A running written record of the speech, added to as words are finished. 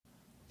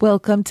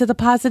Welcome to the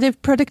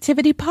Positive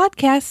Productivity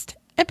Podcast,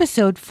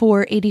 episode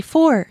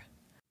 484.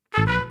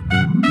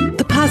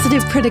 The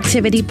Positive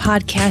Productivity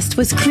Podcast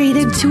was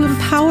created to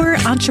empower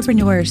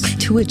entrepreneurs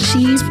to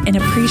achieve and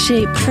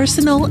appreciate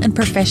personal and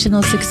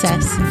professional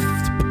success.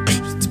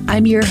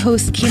 I'm your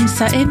host, Kim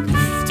Sutton,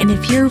 and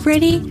if you're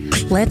ready,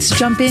 let's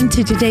jump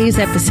into today's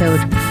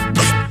episode.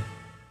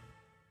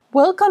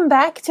 Welcome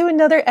back to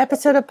another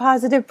episode of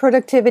Positive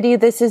Productivity.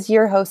 This is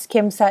your host,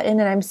 Kim Sutton,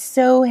 and I'm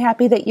so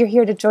happy that you're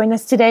here to join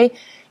us today.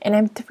 And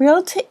I'm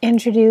thrilled to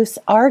introduce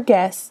our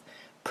guest,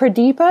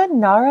 Pradeepa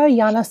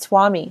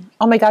Narayanaswamy.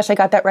 Oh my gosh, I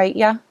got that right,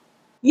 yeah?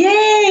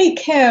 Yay,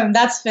 Kim.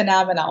 That's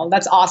phenomenal.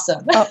 That's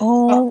awesome.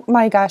 Oh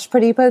my gosh,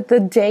 Pradeepa, the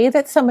day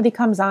that somebody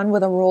comes on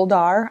with a rolled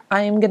R,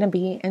 I am going to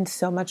be in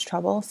so much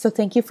trouble. So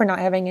thank you for not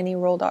having any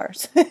rolled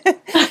Rs.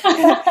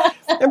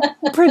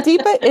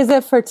 Pradeepa is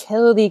a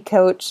fertility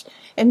coach,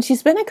 and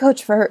she's been a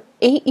coach for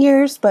 8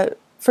 years, but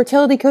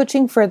fertility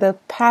coaching for the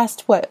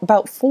past,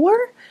 about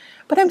 4?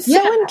 But I'm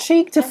so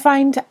intrigued to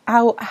find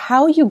out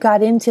how you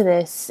got into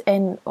this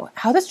and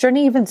how this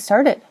journey even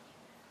started.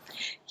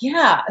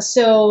 Yeah,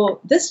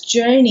 so this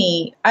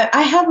journey,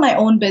 I have my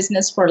own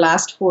business for the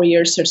last 4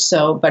 years or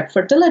so, but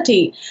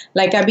fertility,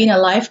 like I've been a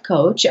life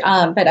coach,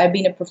 but I've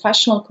been a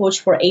professional coach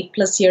for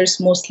 8+ years,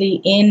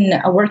 mostly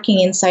in working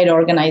inside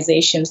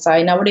organizations. So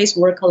I nowadays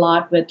work a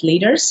lot with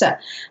leaders,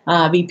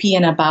 VP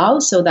and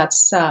above. So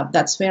that's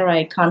where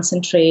I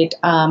concentrate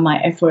my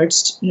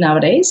efforts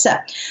nowadays.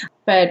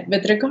 But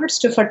with regards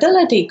to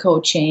fertility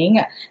coaching,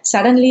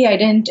 suddenly I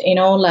didn't,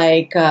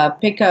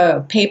 pick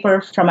a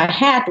paper from a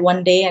hat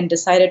one day and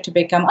decided to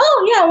become,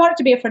 I wanted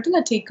to be a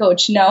fertility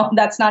coach. No,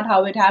 that's not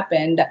how it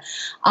happened.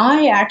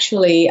 I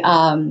actually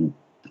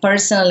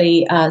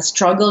personally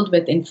struggled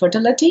with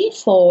infertility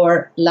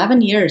for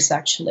 11 years,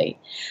 actually.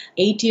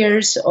 8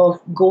 years of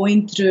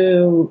going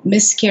through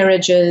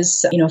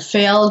miscarriages,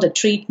 failed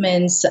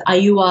treatments,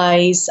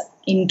 IUIs,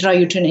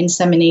 intrauterine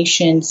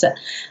inseminations,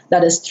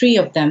 that is 3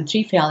 of them,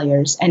 3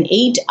 failures, and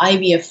 8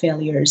 IVF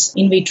failures,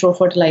 in vitro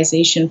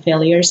fertilization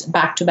failures,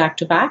 back to back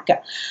to back,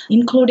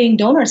 including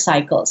donor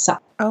cycles.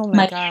 Oh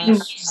my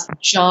gosh.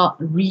 Job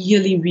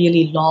really,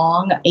 really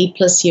long,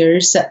 8+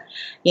 years.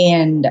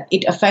 And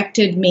it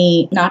affected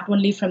me not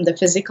only from the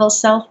physical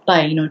self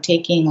by,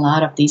 taking a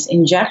lot of these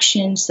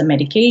injections, the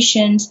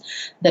medications,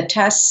 the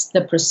tests, the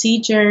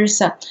procedures.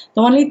 The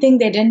only thing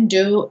they didn't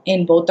do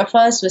in both of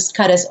us was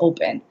cut us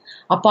open.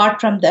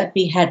 Apart from that,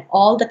 we had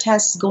all the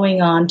tests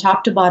going on,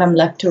 top to bottom,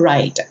 left to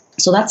right.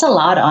 So that's a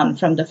lot on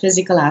from the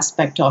physical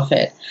aspect of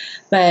it.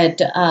 But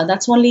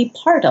that's only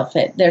part of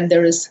it.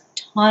 There is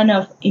ton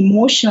of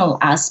emotional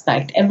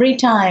aspect. Every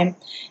time,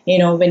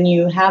 when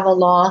you have a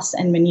loss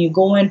and when you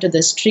go into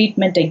this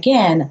treatment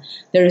again,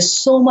 there is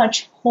so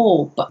much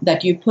hope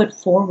that you put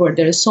forward.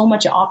 There is so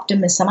much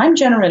optimism. I'm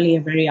generally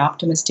a very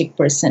optimistic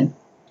person.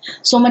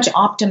 So much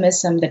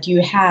optimism that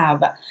you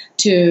have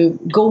to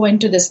go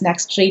into this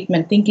next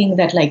treatment thinking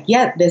that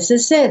this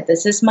is it.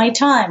 This is my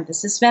time.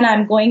 This is when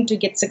I'm going to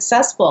get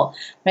successful,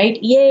 right?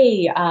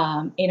 Yay,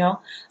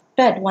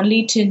 but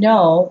only to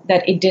know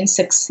that it didn't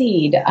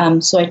succeed.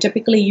 So I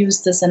typically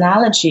use this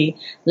analogy,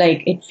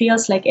 it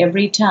feels like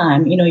every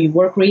time, you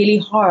work really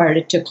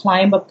hard to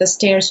climb up the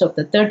stairs of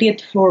the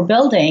 30th floor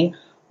building,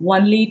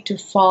 only to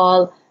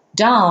fall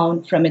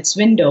down from its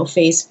window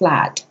face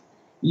flat.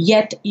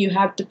 Yet you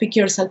have to pick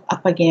yourself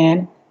up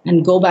again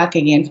and go back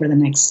again for the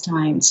next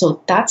time.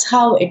 So that's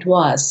how it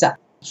was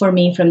for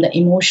me from the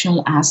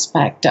emotional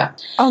aspect.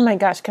 Oh my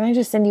gosh, can I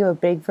just send you a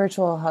big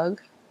virtual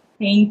hug?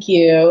 Thank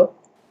you.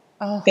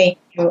 Oh. Thank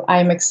you.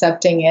 I'm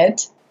accepting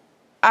it.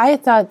 I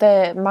thought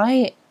that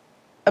my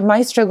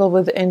struggle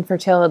with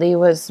infertility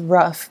was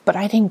rough, but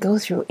I didn't go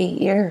through 8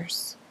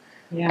 years.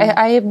 Yeah.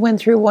 I went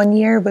through 1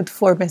 year with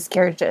 4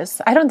 miscarriages.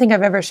 I don't think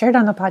I've ever shared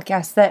on the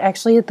podcast that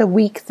actually the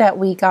week that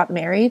we got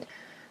married,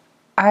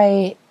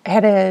 I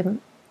had is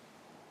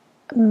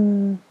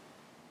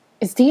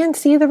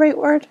DNC the right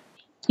word?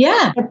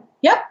 Yeah.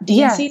 Yep.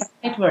 DNC is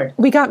the right word.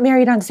 We got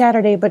married on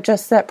Saturday, but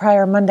just that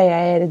prior Monday, I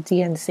had a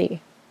DNC.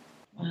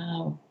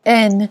 Wow.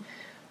 And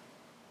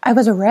I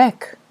was a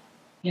wreck.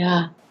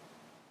 Yeah.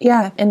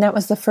 Yeah. And that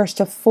was the first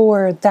of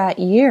 4 that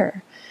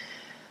year.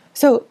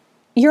 So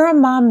you're a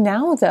mom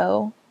now,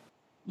 though.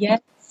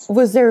 Yes.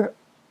 Was there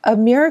a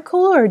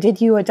miracle or did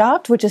you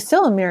adopt, which is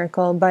still a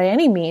miracle by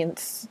any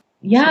means?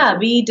 Yeah,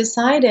 we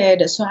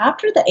decided. So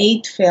after the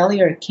 8th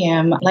failure,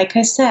 Kim, like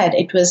I said,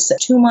 it was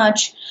too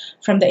much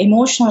from the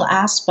emotional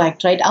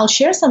aspect, right? I'll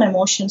share some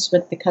emotions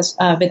with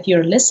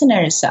your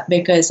listeners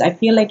because I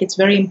feel like it's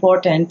very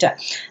important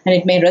and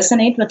it may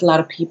resonate with a lot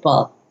of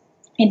people.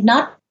 And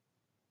not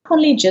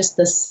only just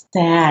the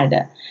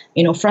sad,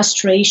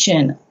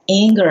 frustration,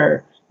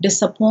 anger,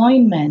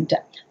 disappointment,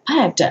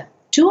 but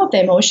 2 of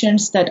the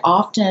emotions that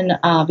often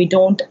we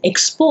don't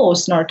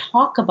expose nor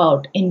talk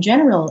about in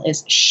general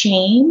is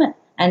shame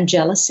and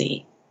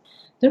jealousy.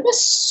 There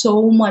was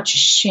so much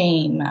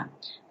shame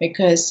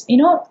because,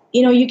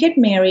 you get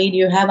married,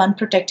 you have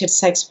unprotected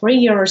sex for a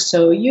year or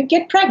so, you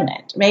get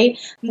pregnant, right?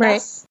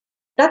 Right.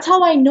 That's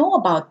how I know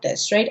about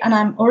this, right? And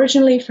I'm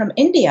originally from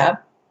India.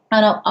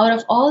 And out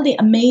of all the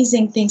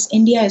amazing things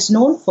India is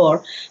known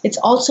for, it's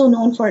also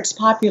known for its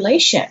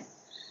population.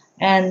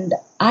 And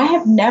I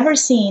have never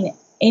seen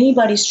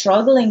anybody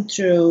struggling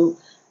through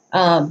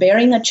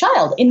bearing a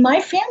child in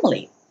my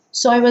family.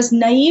 So I was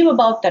naive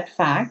about that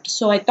fact.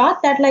 So I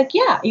thought that, like,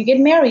 yeah, you get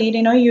married,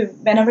 you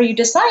whenever you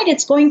decide,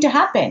 it's going to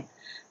happen.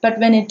 But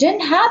when it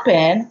didn't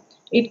happen,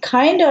 it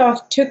kind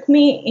of took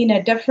me in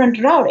a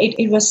different route.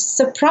 It was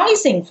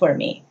surprising for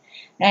me.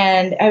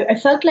 And I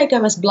felt like I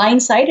was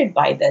blindsided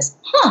by this.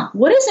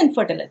 What is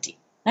infertility?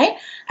 Right?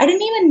 I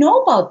didn't even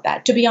know about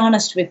that, to be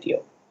honest with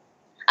you.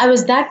 I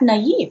was that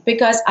naive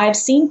because I've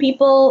seen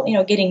people,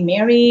 getting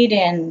married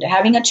and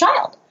having a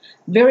child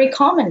very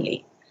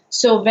commonly.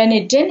 So when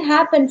it didn't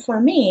happen for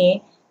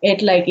me,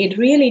 it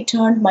really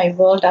turned my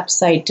world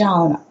upside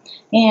down.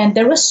 And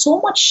there was so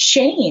much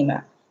shame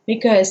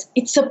because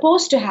it's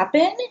supposed to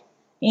happen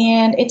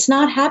and it's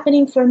not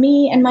happening for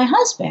me and my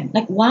husband.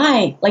 Like,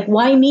 why? Like,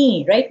 why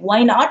me, right?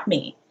 Why not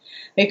me?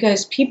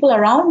 Because people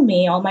around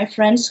me, all my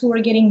friends who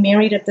were getting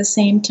married at the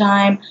same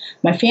time,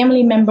 my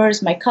family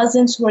members, my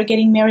cousins who were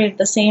getting married at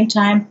the same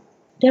time,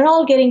 they're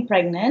all getting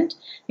pregnant.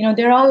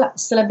 They're all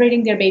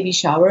celebrating their baby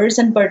showers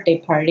and birthday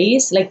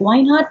parties. Like, why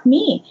not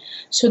me?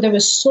 So there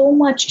was so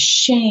much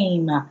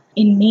shame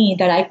in me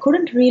that I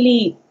couldn't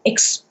really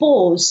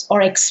expose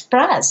or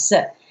express.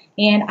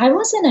 And I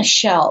was in a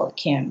shell,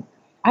 Kim.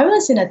 I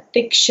was in a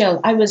thick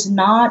shell.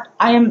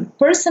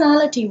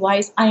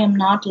 Personality-wise, I am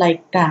not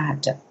like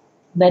that.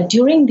 But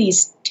during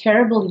these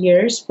terrible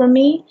years for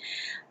me,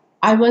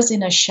 I was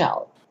in a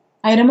shell.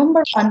 I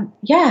remember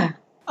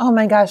Oh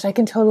my gosh, I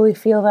can totally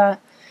feel that.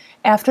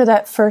 After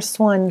that first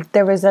one,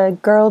 there was a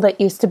girl that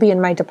used to be in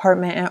my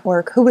department at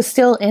work who was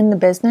still in the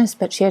business,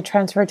 but she had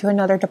transferred to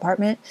another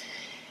department.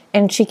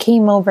 And she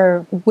came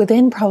over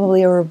within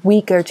probably a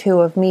week or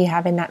two of me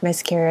having that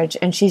miscarriage.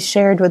 And she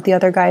shared with the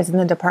other guys in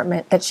the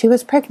department that she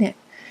was pregnant.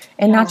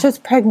 And not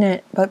just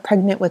pregnant, but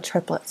pregnant with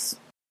triplets.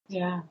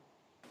 Yeah.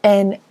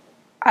 And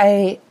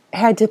I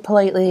had to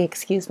politely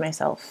excuse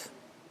myself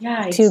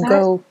to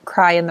go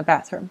cry in the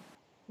bathroom.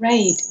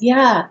 Right.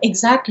 Yeah,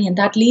 exactly. And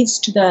that leads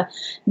to the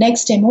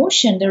next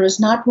emotion. There is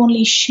not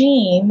only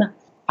shame,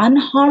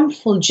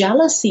 unharmful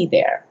jealousy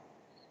there.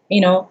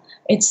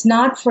 It's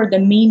not for the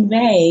mean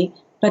way,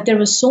 but there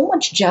was so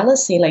much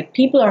jealousy. Like,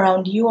 people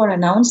around you are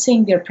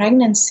announcing their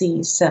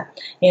pregnancies,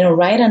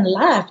 right and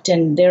left.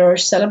 And they're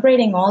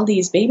celebrating all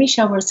these baby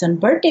showers and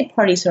birthday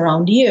parties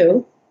around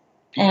you.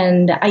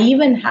 And I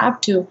even have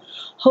to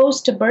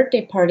host a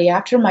birthday party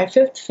after my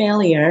 5th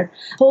failure,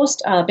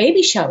 host a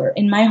baby shower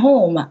in my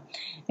home.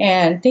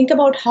 And think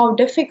about how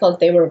difficult.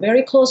 They were a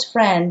very close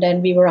friend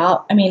and we were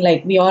out.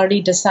 We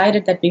already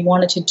decided that we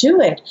wanted to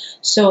do it.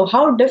 So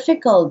how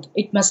difficult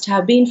it must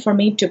have been for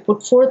me to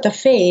put forth a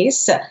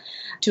face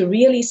to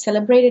really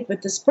celebrate it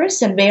with this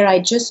person where I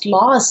just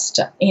lost,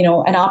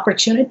 an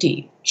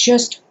opportunity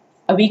just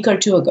a week or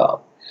two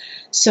ago.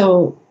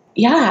 So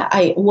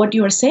what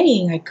you were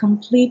saying, I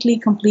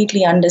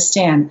completely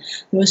understand.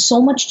 There was so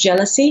much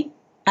jealousy.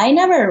 I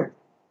never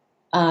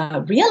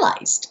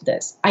realized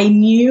this. I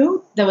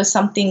knew there was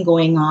something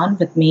going on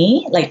with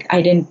me. Like,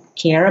 I didn't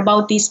care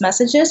about these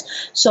messages.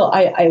 So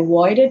I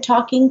avoided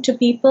talking to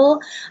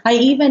people. I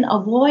even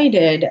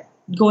avoided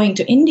going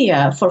to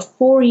India for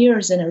 4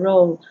 years in a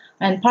row.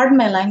 And pardon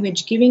my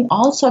language, giving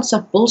all sorts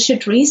of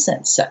bullshit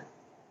reasons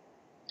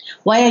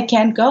why I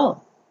can't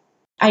go.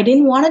 I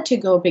didn't want it to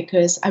go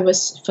because I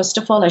was, first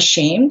of all,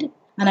 ashamed.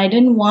 And I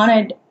didn't want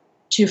it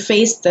to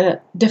face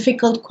the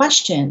difficult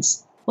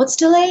questions. What's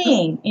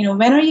delaying?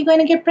 When are you going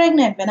to get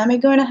pregnant? When am I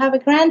going to have a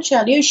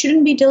grandchild? You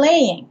shouldn't be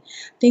delaying.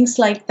 Things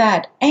like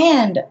that.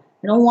 And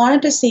I don't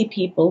want to see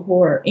people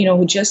who are,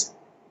 who just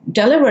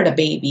delivered a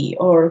baby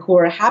or who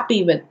are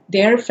happy with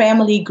their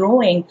family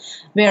growing.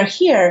 Where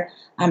here,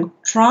 I'm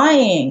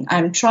trying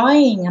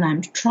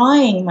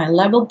my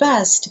level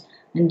best.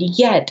 And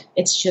yet,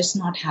 it's just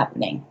not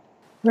happening.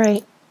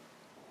 Right.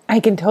 I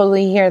can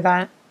totally hear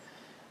that.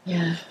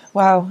 Yeah.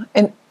 Wow.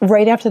 And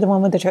right after the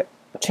one with the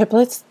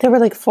triplets, there were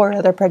like 4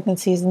 other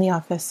pregnancies in the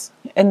office.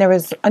 And there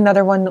was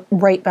another one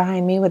right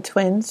behind me with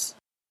twins.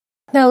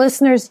 Now,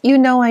 listeners,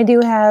 I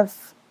do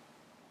have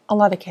a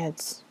lot of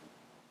kids.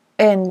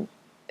 And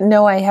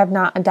no, I have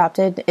not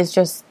adopted. It's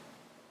just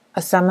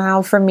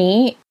somehow for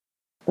me,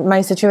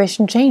 my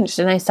situation changed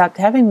and I stopped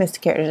having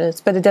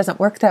miscarriages. But it doesn't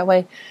work that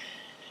way.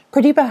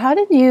 Pradeepa, how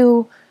did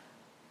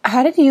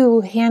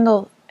you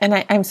handle,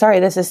 and I'm sorry,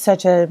 this is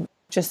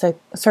just a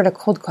sort of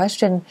cold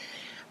question,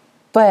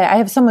 but I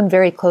have someone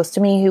very close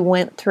to me who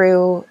went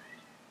through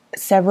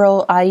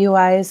several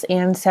IUIs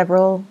and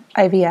several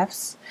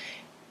IVFs,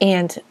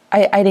 and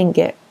I didn't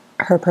get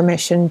her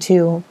permission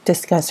to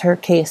discuss her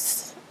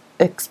case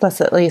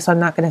explicitly, so I'm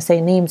not going to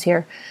say names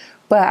here,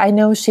 but I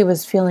know she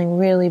was feeling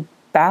really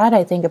bad,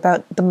 I think,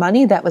 about the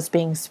money that was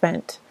being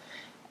spent.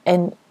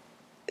 And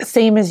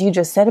same as you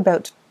just said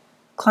about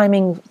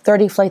climbing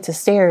 30 flights of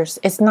stairs,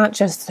 it's not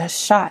just the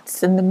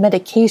shots and the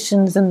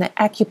medications and the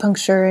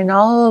acupuncture and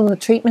all of the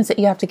treatments that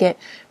you have to get,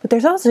 but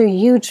there's also a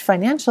huge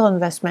financial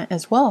investment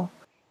as well.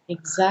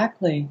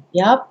 Exactly.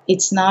 Yep.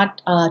 It's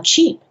not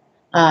cheap.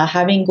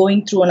 Having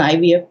going through an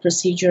IVF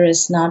procedure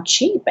is not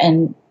cheap,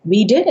 and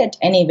we did it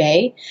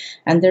anyway.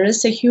 And there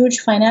is a huge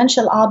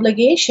financial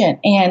obligation.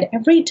 And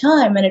every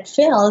time when it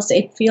fails,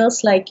 it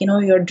feels like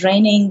you're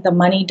draining the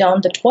money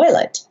down the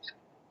toilet.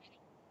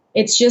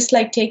 It's just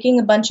like taking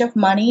a bunch of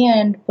money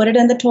and put it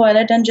in the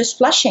toilet and just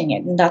flushing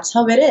it, and that's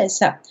how it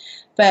is.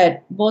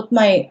 But both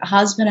my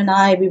husband and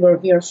I, we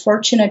were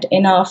fortunate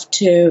enough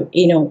to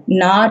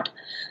not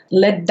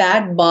let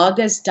that bog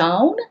us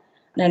down,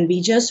 and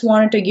we just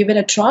wanted to give it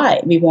a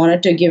try. We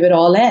wanted to give it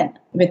all in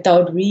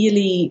without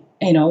really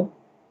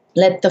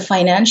let the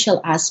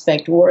financial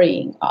aspect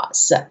worrying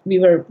us. We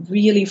were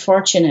really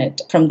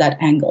fortunate from that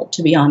angle,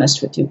 to be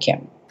honest with you,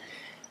 Kim.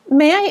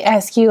 May I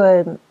ask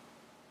you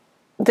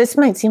this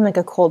might seem like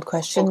a cold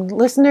question.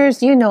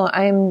 Listeners,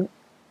 I'm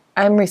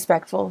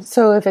respectful.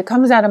 So if it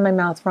comes out of my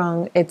mouth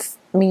wrong, it's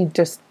me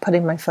just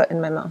putting my foot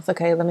in my mouth.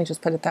 Okay, let me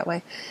just put it that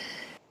way.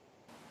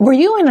 Were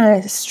you in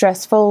a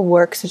stressful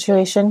work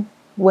situation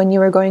when you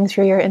were going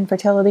through your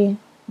infertility?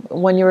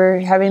 When you were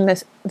having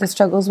the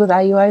struggles with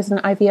IUIs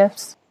and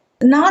IVFs?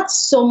 Not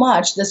so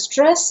much. The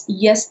stress,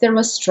 yes, there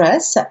was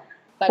stress.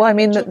 Well, I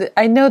mean,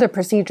 I know the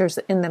procedures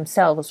in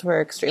themselves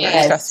were extremely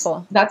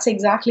stressful. That's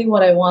exactly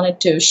what I wanted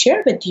to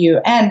share with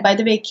you. And by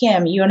the way,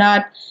 Kim, you're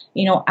not,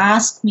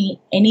 ask me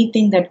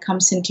anything that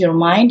comes into your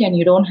mind, and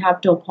you don't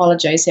have to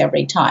apologize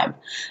every time,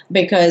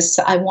 because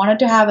I wanted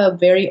to have a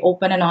very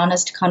open and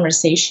honest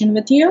conversation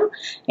with you.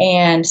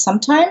 And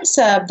sometimes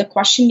the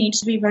question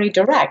needs to be very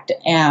direct.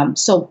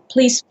 So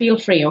please feel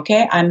free,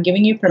 okay? I'm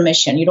giving you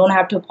permission. You don't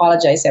have to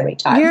apologize every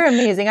time. You're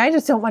amazing. I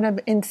just don't want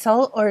to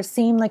insult or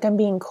seem like I'm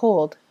being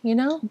cold,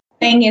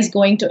 Thing is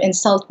going to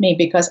insult me,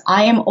 because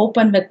I am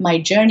open with my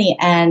journey,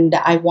 and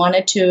I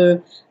wanted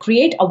to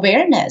create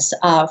awareness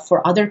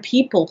for other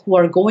people who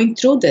are going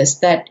through this,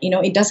 that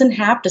it doesn't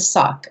have to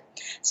suck.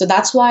 So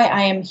that's why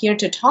I am here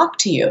to talk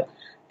to you.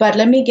 But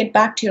let me get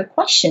back to your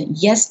question.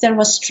 Yes, there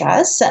was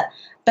stress,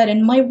 but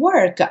in my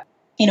work,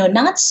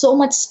 not so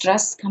much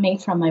stress coming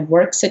from my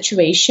work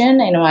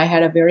situation. I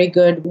had a very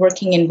good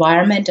working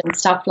environment and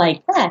stuff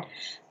like that.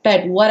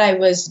 But what I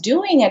was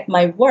doing at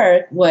my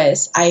work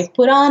was I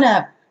put on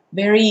a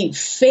very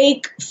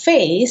fake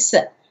face,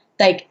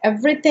 like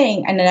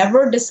everything, and I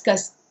never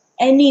discussed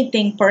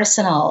anything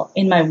personal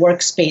in my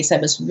workspace. I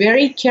was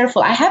very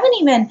careful. I haven't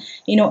even,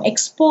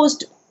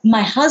 exposed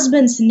my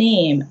husband's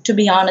name, to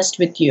be honest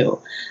with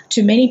you,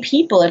 to many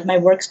people at my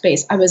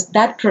workspace. I was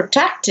that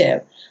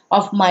protective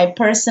of my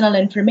personal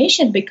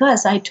information,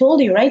 because I told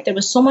you, right, there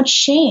was so much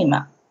shame.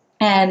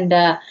 And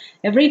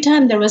every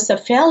time there was a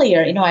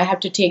failure, I have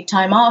to take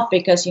time off,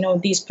 because,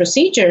 these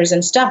procedures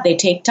and stuff, they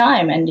take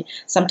time. And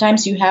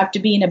sometimes you have to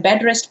be in a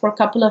bed rest for a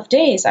couple of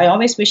days. I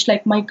always wish,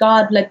 like, my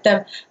God, let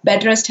the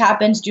bed rest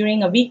happens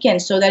during a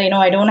weekend, so that,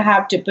 I don't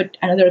have to put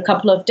another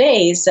couple of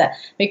days.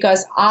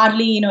 Because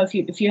oddly,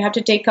 if you have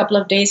to take a couple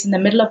of days in the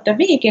middle of the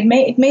week, it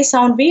may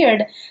sound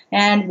weird.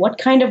 And what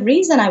kind of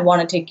reason I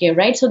wanted to give,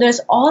 right? So there's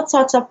all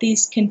sorts of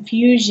these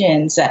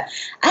confusions.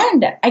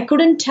 And I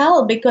couldn't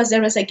tell, because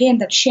there was, again,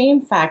 that shame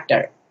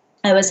factor.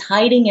 I was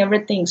hiding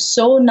everything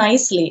so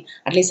nicely.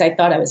 At least I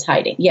thought I was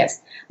hiding,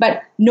 yes.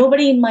 But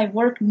nobody in my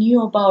work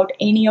knew about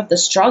any of the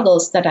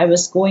struggles that I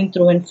was going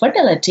through in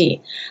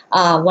fertility.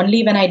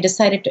 Only when I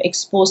decided to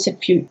expose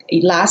it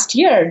last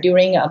year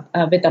during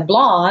with a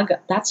blog,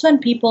 that's when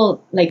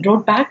people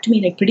wrote back to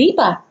me like,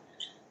 Pradeepa,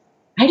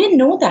 I didn't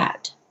know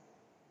that.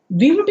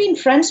 We were being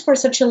friends for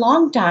such a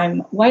long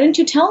time. Why didn't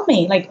you tell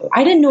me?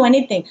 I didn't know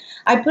anything.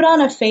 I put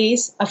on a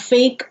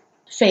fake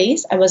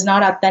face. I was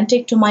not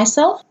authentic to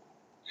myself.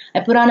 I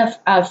put on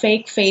a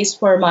fake face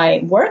for my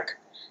work,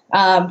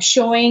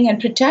 showing and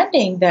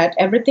pretending that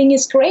everything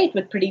is great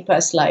with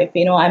Pradeepa's life.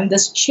 I'm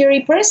this cheery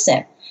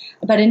person.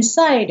 But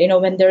inside,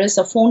 when there is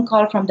a phone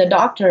call from the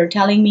doctor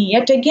telling me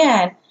yet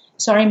again,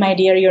 sorry, my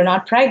dear, you're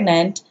not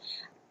pregnant,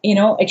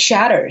 it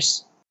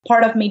shatters.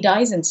 Part of me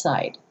dies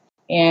inside.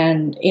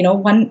 And,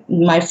 when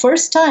my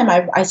first time,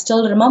 I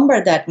still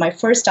remember that my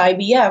first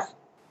IVF,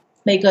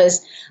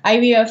 because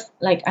IVF,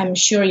 I'm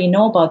sure you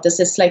know about this,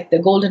 it's like the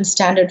golden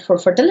standard for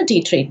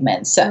fertility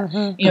treatments.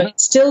 Mm-hmm.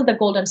 It's still the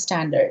golden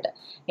standard.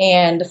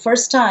 And the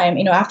first time,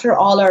 after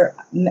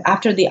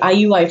the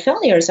IUI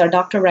failures, our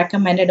doctor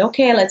recommended,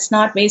 okay, let's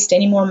not waste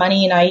any more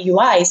money in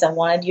IUIs. I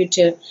wanted you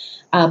to,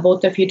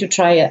 both of you, to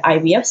try an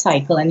IVF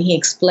cycle. And he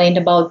explained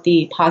about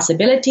the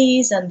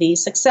possibilities and the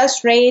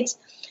success rates.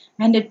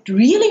 And it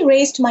really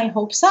raised my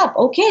hopes up.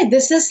 Okay,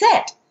 this is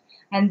it.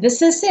 And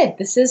this is it.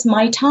 This is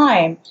my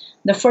time.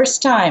 The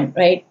first time,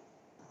 right?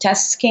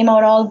 Tests came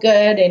out all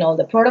good.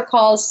 The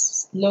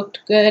protocols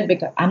looked good,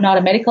 because I'm not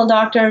a medical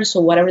doctor.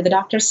 So whatever the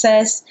doctor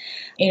says,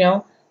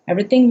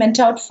 everything went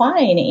out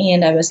fine.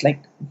 And I was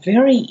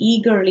very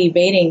eagerly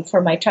waiting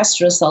for my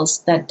test results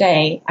that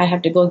day. I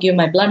have to go give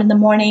my blood in the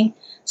morning.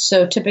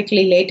 So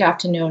typically late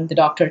afternoon, the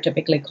doctor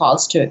typically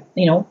calls to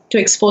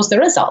expose the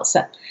results.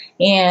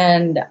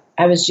 And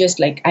I was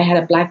just I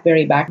had a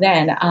BlackBerry back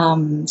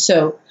then.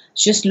 So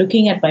just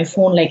looking at my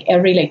phone like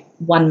every like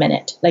 1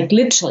 minute, like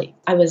literally.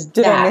 I was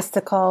Did I miss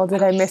the call?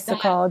 Did I miss the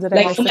call? Did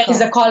I miss the call? Is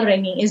the call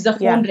ringing? Is the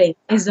phone ringing?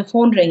 Is the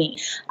phone ringing?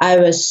 I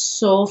was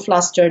so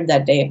flustered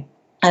that day.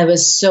 I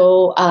was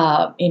so,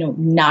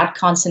 not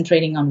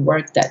concentrating on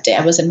work that day.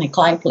 I was in my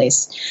client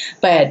place.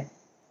 But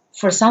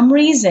for some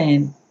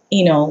reason,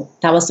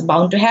 that was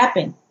bound to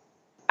happen.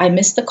 I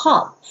missed the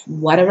call.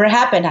 Whatever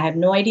happened, I have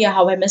no idea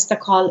how I missed the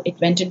call. It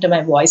went into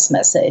my voice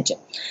message.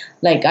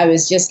 Like I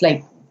was just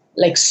like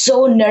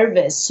so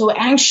nervous, so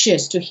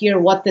anxious to hear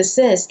what this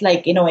is.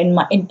 Like,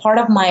 in part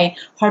of my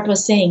heart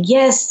was saying,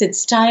 yes,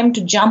 it's time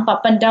to jump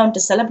up and down to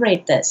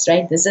celebrate this,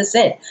 right? This is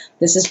it.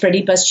 This is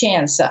Pradeepa's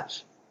chance.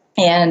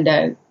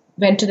 And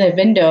went to the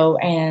window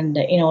and,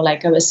 I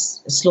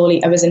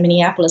was in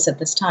Minneapolis at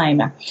this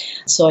time.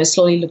 So I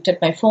slowly looked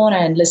at my phone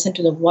and listened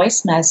to the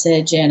voice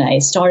message, and I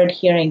started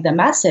hearing the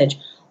message.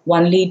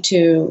 One lead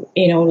to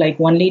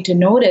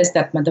notice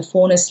that the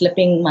phone is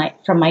slipping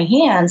from my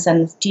hands,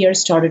 and tears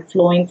started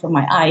flowing from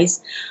my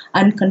eyes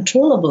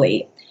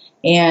uncontrollably.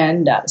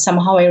 And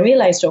somehow I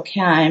realized,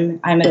 okay, I'm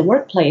at a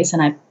workplace,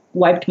 and I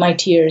wiped my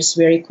tears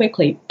very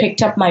quickly,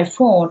 picked up my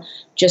phone,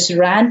 just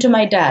ran to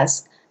my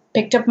desk,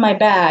 picked up my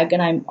bag,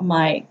 and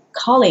my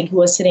colleague who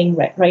was sitting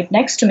right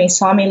next to me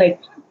saw me like,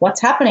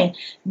 what's happening?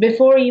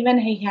 Before even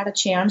he had a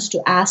chance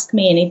to ask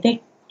me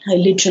anything, I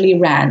literally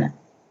ran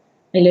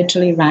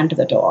to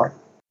the door.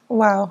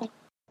 Wow.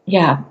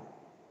 Yeah.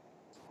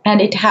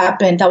 And it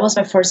happened. That was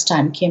my first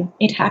time, Kim.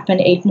 It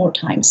happened 8 more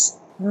times.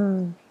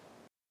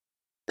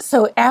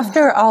 So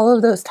after all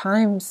of those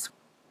times,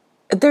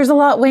 there's a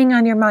lot weighing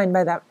on your mind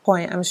by that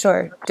point, I'm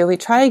sure. Do we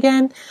try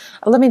again?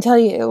 Let me tell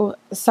you,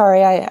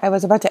 sorry, I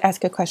was about to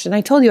ask a question. I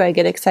told you I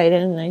get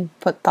excited and I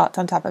put thoughts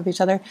on top of each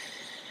other.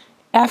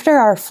 After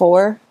our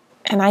 4,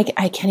 and I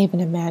can't even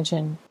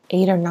imagine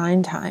 8 or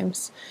 9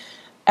 times,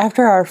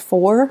 after our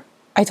 4,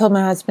 I told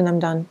my husband I'm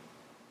done.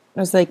 I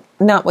was like,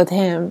 not with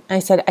him. I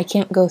said, I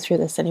can't go through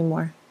this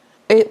anymore.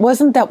 It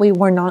wasn't that we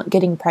were not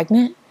getting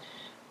pregnant.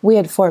 We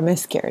had 4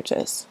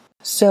 miscarriages.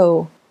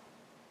 So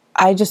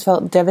I just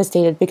felt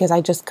devastated because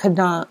I just could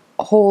not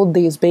hold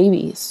these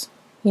babies.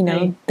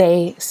 Right.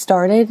 They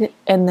started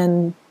and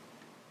then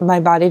my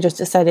body just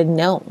decided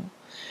no.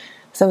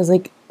 So I was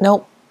like,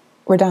 nope,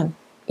 we're done.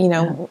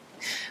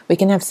 We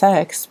can have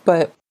sex,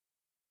 but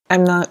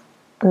I'm not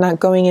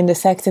going into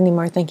sex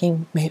anymore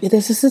thinking maybe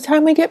this is the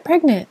time we get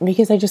pregnant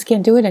because I just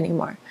can't do it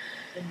anymore.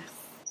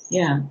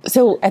 Yeah.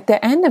 So at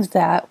the end of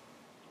that,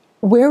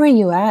 where were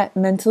you at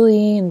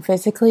mentally and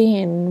physically,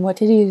 and what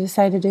did you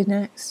decide to do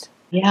next?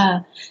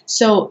 Yeah.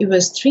 So it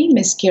was 3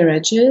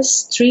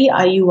 miscarriages, 3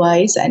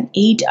 IUIs, and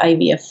 8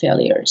 IVF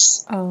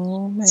failures.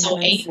 Oh my gosh. So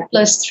 8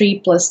 plus 3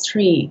 plus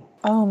 3.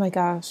 Oh my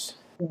gosh.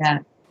 Yeah.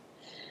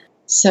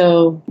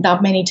 So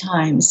that many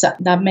times,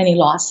 that many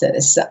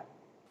losses.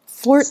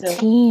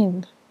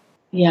 14.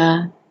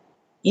 Yeah.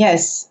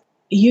 Yes.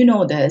 You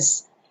know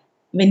this.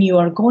 When you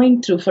are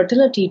going through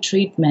fertility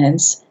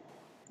treatments,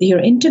 your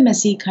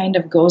intimacy kind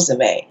of goes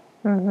away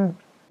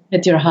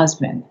with your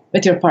husband,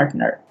 with your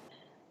partner.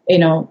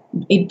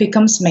 It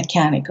becomes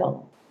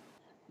mechanical.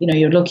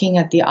 You're looking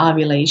at the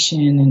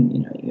ovulation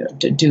and, you have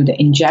to do the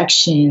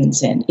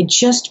injections, and it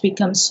just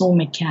becomes so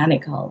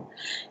mechanical.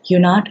 You're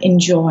not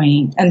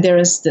enjoying, and there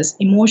is this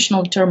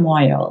emotional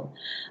turmoil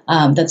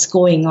that's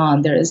going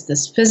on. There is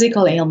this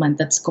physical ailment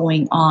that's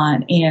going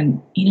on,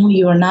 and,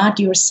 you are not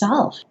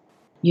yourself.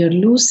 You're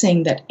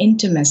losing that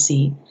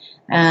intimacy.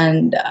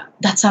 And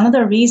that's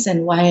another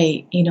reason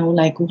why,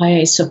 why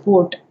I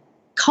support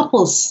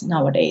couples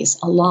nowadays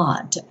a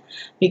lot.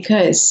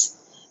 Because,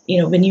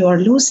 when you are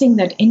losing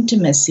that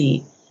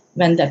intimacy,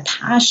 when that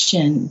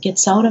passion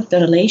gets out of the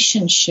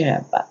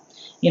relationship,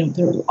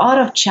 there are a lot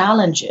of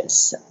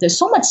challenges. There's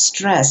so much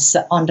stress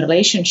on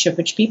relationship,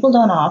 which people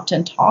don't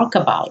often talk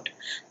about.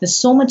 There's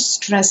so much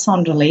stress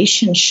on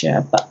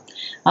relationship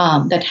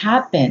that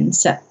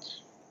happens.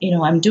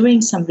 I'm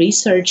doing some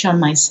research on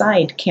my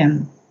site,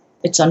 Kim.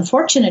 It's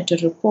unfortunate to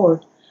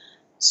report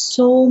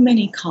so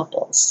many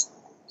couples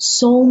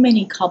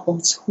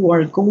who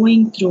are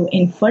going through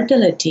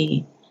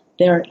infertility.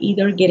 They're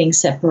either getting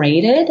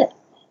separated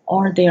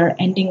or they are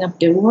ending up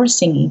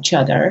divorcing each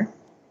other,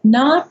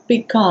 not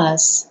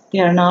because they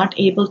are not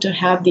able to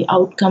have the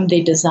outcome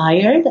they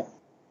desired,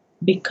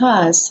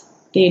 because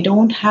they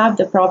don't have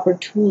the proper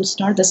tools,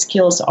 nor the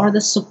skills, or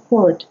the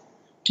support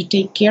to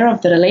take care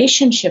of the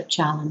relationship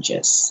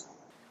challenges.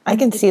 I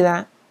can see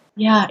that.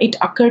 Yeah, it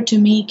occurred to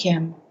me,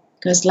 Kim,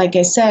 because like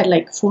I said,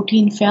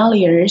 14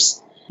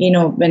 failures,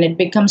 when it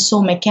becomes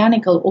so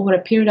mechanical over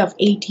a period of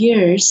 8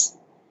 years,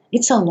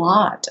 it's a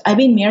lot. I've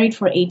been married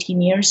for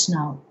 18 years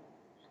now.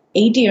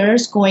 8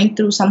 years going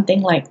through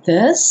something like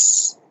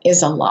this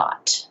is a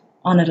lot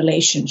on a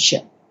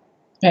relationship,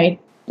 right?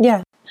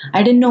 Yeah.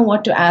 I didn't know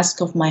what to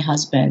ask of my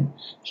husband.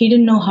 He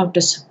didn't know how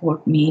to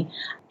support me.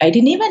 I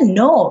didn't even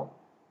know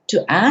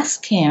to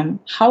ask him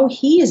how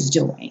he is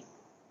doing.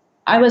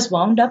 I was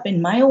wound up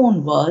in my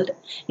own world,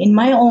 in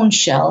my own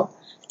shell,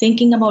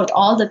 thinking about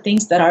all the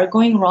things that are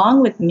going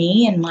wrong with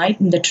me and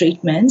the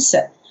treatments.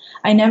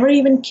 I never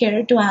even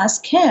cared to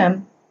ask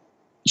him,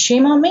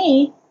 shame on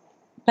me,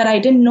 but I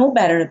didn't know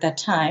better at that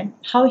time,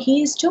 how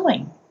he is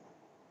doing.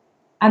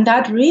 And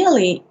that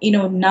really,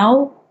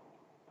 now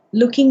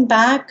looking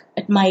back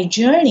at my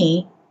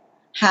journey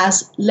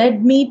has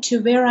led me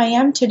to where I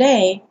am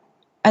today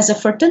as a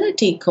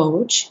fertility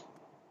coach,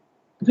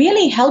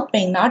 really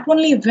helping not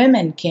only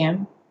women,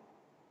 Kim,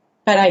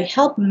 but I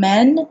help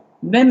men,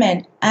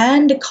 women,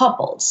 and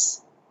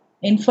couples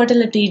in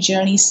fertility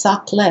journey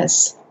suck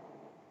less,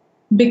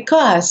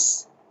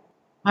 because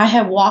I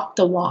have walked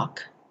the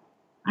walk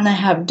and I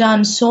have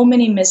done so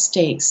many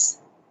mistakes.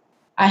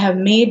 I have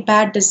made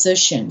bad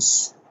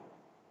decisions.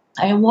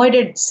 I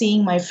avoided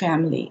seeing my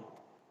family.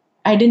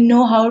 I didn't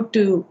know how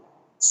to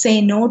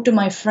say no to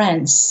my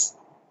friends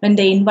when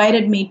they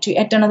invited me to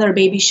yet another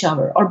baby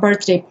shower or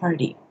birthday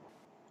party.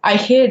 I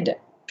hid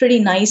pretty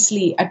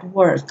nicely at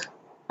work.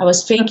 I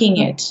was faking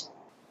it.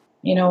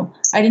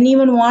 I didn't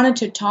even want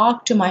to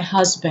talk to my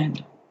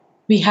husband.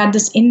 We had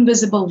this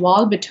invisible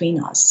wall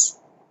between us,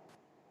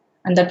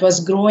 and that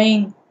was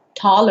growing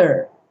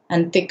taller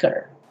and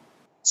thicker.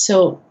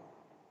 So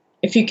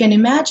if you can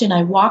imagine,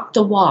 I walked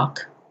the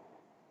walk,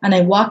 and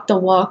I walked the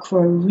walk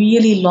for a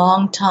really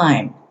long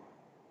time,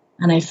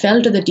 and I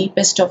fell to the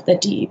deepest of the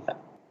deep.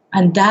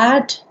 And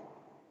that,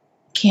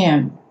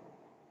 Kim,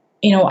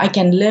 I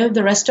can live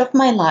the rest of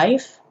my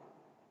life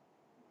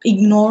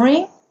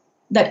ignoring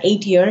that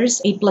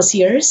 8+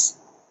 years,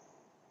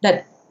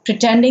 that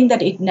pretending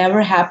that it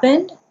never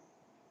happened,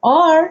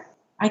 or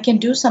I can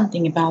do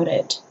something about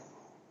it.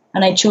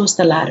 And I chose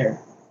the latter.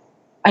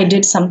 I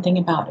did something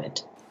about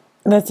it.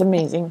 That's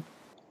amazing.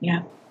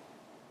 Yeah.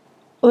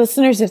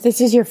 Listeners, if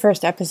this is your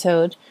first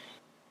episode,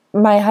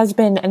 my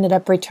husband ended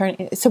up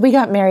returning. So we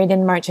got married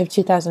in March of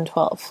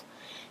 2012,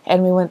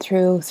 and we went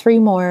through 3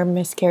 more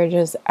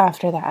miscarriages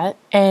after that.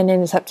 And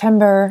in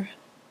September,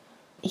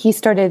 he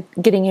started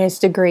getting his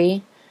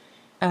degree.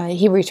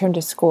 He returned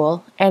to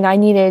school, and I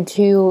needed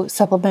to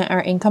supplement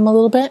our income a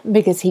little bit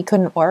because he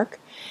couldn't work.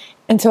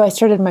 And so I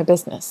started my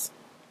business.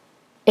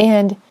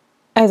 And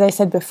as I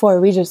said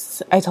before,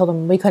 I told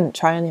him we couldn't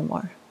try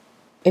anymore.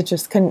 It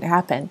just couldn't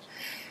happen.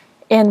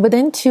 And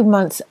within 2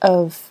 months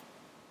of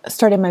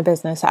starting my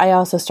business, I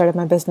also started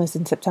my business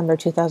in September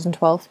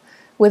 2012.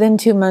 Within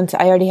 2 months,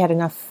 I already had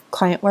enough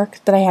client work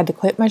that I had to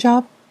quit my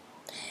job.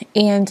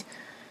 And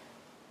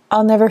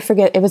I'll never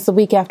forget, it was the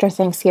week after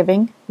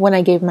Thanksgiving when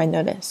I gave my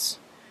notice.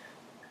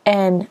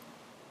 And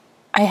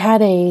I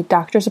had a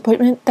doctor's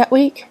appointment that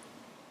week,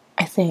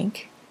 I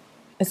think.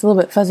 It's a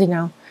little bit fuzzy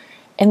now.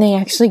 And they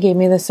actually gave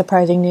me the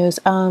surprising news,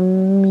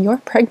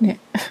 you're pregnant.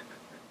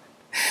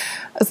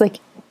 I was like,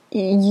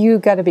 you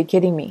gotta be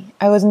kidding me.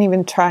 I wasn't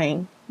even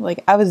trying.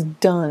 I was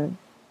done.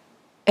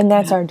 And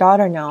that's our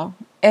daughter now.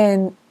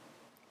 And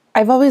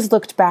I've always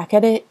looked back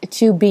at it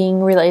to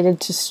being related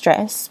to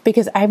stress,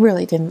 because I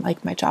really didn't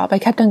like my job. I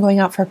kept on going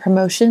out for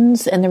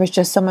promotions, and there was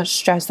just so much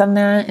stress on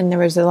that. And there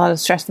was a lot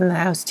of stress in the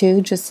house too,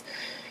 just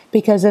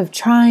because of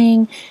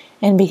trying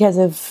and because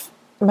of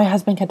my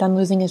husband kept on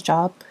losing his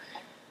job.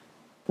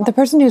 The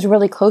person who's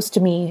really close to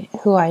me,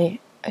 who I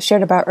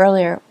shared about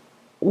earlier,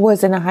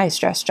 was in a high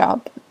stress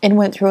job and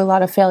went through a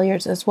lot of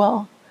failures as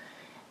well,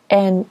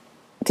 and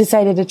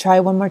decided to try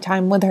one more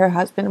time with her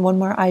husband, one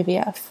more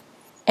IVF.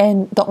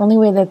 And the only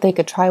way that they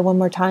could try one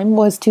more time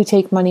was to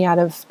take money out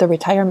of the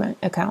retirement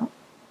account.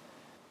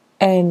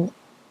 And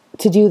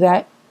to do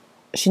that,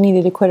 she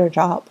needed to quit her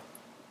job.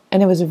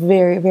 And it was a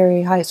very,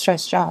 very high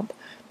stress job.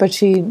 But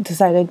she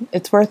decided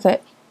it's worth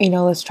it.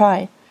 Let's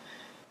try.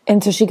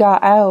 And so she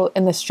got out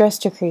and the stress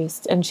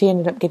decreased and she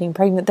ended up getting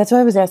pregnant. That's why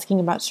I was asking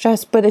about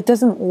stress. But it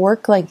doesn't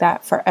work like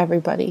that for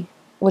everybody,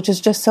 which is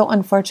just so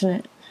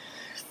unfortunate.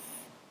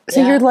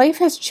 So your life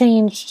has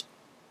changed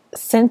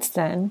since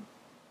then.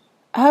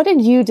 How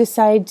did you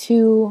decide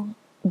to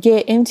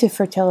get into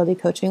fertility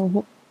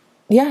coaching?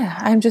 Yeah,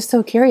 I'm just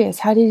so curious.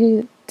 How did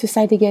you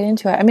decide to get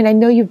into it? I mean, I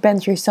know you've been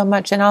through so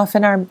much, and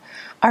often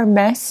our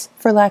mess,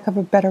 for lack of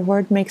a better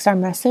word, makes our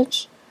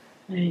message.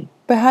 Right.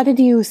 But how did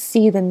you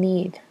see the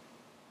need?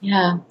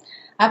 Yeah,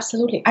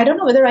 absolutely. I don't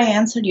know whether I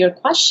answered your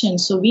question.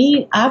 So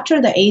after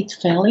the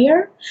 8th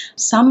failure,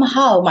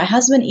 somehow my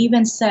husband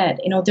even said,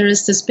 there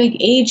is this big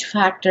age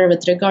factor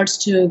with regards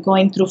to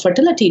going through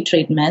fertility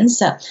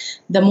treatments.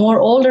 The more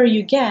older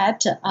you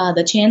get,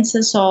 the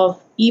chances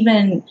of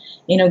even,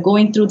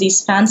 going through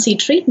these fancy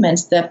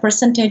treatments, the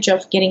percentage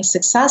of getting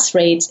success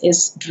rates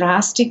is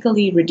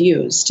drastically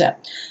reduced.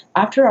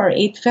 After our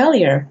 8th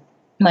failure,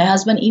 my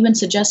husband even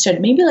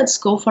suggested, maybe let's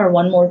go for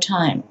one more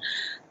time.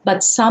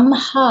 But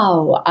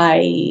somehow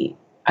I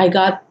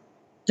got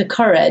the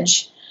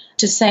courage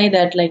to say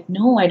that,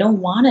 no, I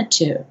don't want it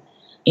to.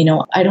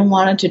 I don't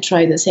want it to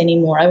try this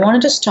anymore. I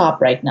wanted to stop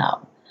right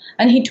now.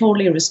 And he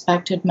totally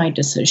respected my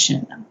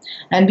decision.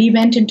 And we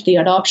went into the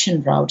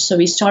adoption route. So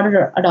we started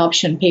our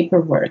adoption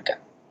paperwork.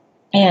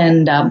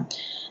 And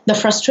the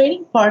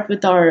frustrating part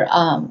with our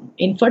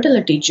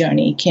infertility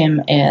journey,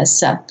 Kim,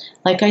 is,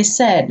 like I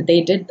said,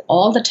 they did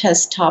all the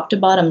tests top to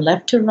bottom,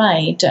 left to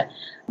right,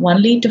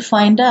 only to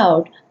find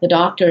out the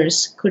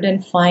doctors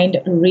couldn't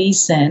find a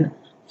reason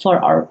for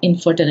our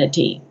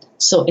infertility.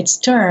 So it's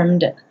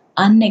termed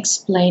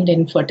unexplained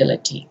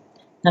infertility.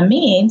 That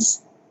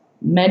means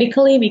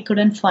medically we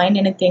couldn't find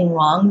anything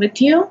wrong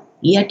with you,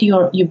 yet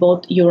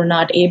you're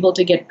not able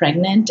to get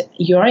pregnant.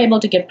 You're able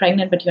to get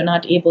pregnant, but you're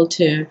not able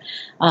to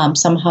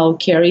somehow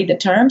carry the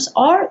terms,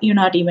 or you're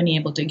not even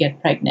able to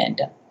get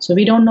pregnant. So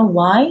we don't know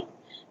why.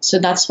 So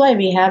that's why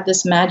we have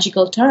this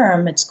magical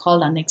term. It's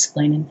called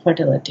unexplained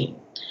infertility.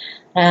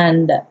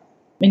 And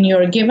when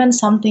you're given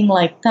something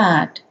like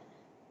that,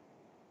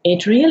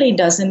 it really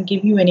doesn't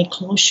give you any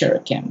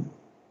closure, Kim.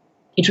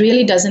 It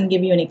really doesn't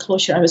give you any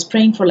closure. I was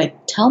praying for, like,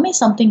 tell me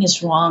something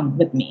is wrong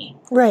with me.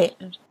 Right.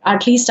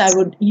 At least I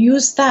would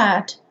use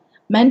that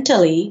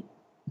mentally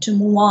to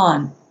move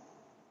on,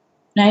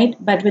 right?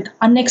 But with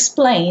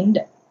unexplained,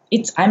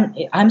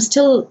 I'm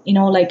still,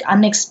 like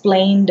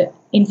unexplained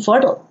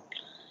infertile,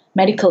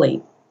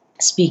 medically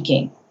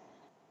speaking.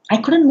 I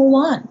couldn't move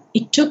on.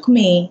 It took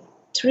me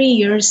 3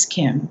 years,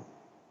 Kim.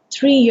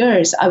 3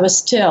 years. I was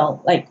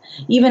still, like,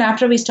 even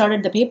after we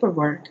started the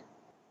paperwork,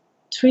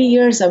 3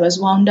 years I was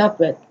wound up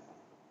with,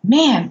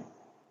 man,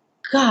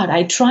 God,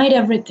 I tried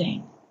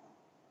everything.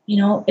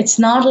 It's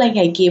not like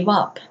I gave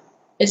up.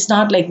 It's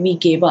not like we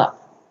gave up.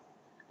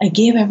 I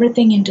gave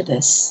everything into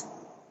this.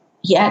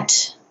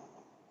 Yet,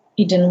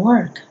 it didn't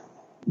work.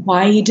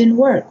 Why it didn't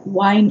work?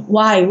 Why?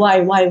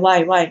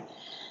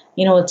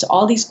 It's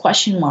all these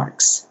question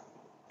marks.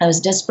 I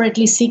was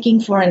desperately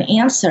seeking for an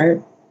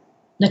answer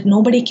that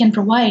nobody can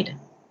provide.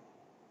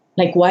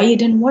 Like, why it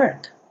didn't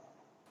work.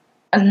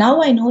 And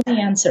now I know the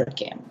answer,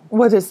 Kim.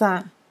 What is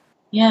that?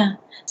 Yeah.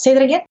 Say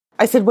that again?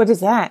 I said, what is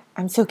that?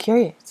 I'm so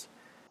curious.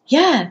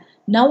 Yeah.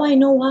 Now I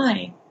know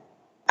why.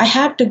 I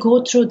had to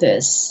go through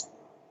this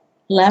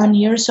 11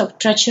 years of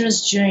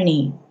treacherous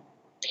journey,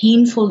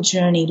 painful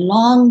journey,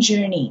 long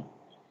journey,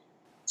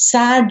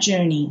 sad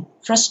journey,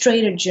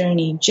 frustrated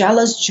journey,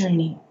 jealous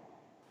journey,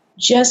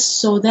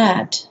 just so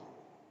that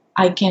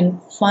I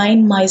can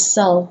find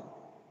myself,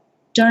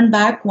 turn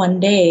back one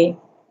day,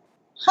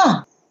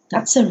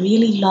 that's a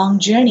really long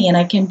journey and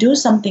I can do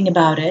something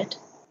about it.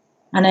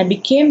 And I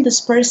became this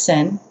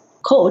person,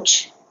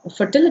 coach, a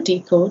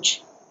fertility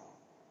coach,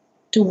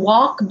 to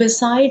walk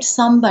beside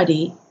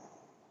somebody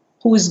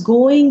who is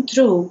going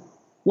through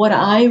what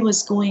I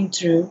was going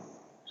through,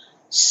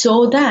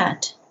 so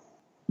that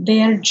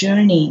their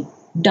journey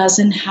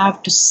doesn't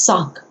have to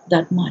suck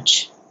that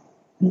much.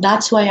 And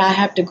that's why I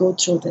have to go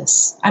through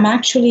this. I'm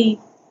actually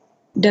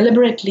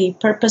deliberately,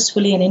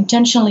 purposefully, and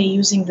intentionally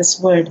using this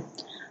word.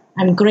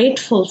 I'm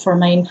grateful for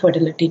my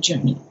infertility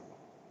journey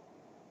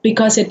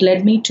because it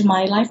led me to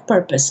my life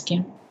purpose,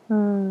 Kim.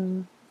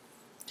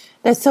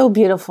 That's so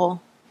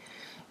beautiful.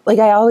 Like,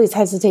 I always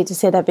hesitate to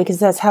say that because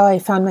that's how I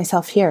found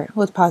myself here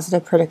with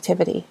positive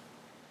productivity.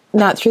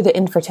 Not through the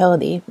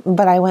infertility,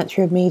 but I went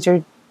through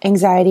major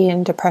anxiety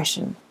and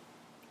depression.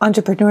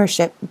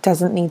 Entrepreneurship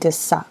doesn't need to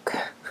suck,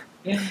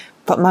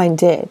 but mine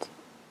did.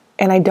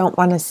 And I don't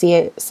want to see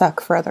it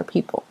suck for other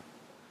people.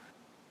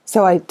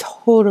 So I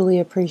totally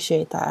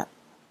appreciate that.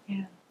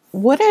 Yeah.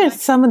 What are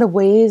some of the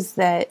ways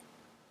that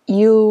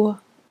you,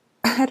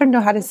 I don't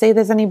know how to say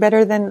this any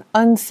better than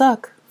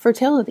unsuck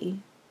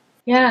fertility?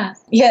 Yeah,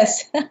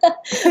 yes.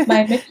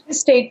 My mission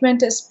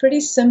statement is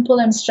pretty simple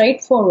and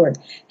straightforward.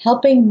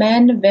 Helping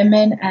men,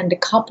 women, and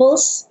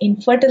couples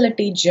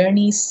infertility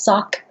journey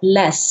suck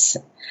less.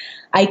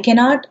 I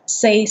cannot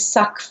say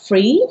suck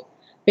free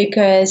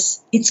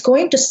because it's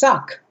going to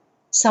suck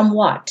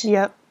somewhat.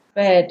 Yep.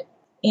 But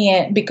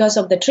because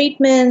of the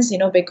treatments,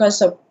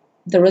 because of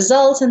the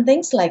results and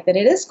things like that,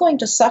 it is going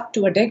to suck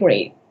to a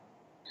degree.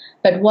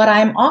 But what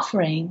I'm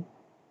offering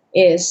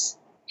is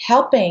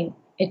helping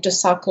it to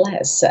suck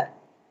less.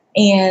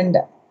 And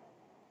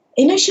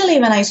initially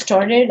when I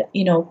started,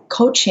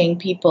 coaching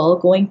people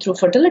going through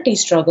fertility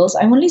struggles,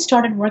 I only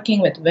started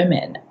working with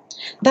women.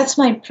 That's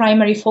my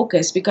primary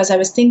focus because I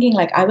was thinking,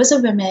 like, I was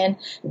a woman.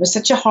 It was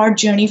such a hard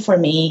journey for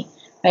me,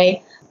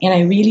 right? And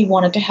I really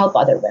wanted to help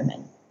other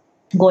women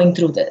going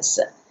through this.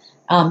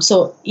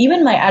 So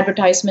even my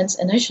advertisements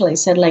initially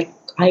said, like,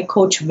 I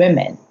coach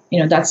women.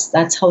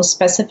 That's how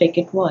specific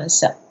it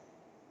was.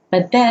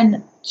 But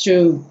then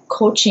through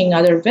coaching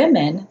other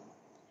women,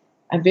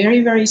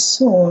 very, very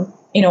soon,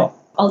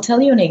 I'll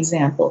tell you an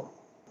example.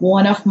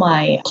 One of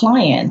my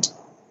client,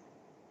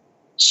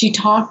 she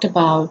talked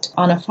about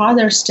on a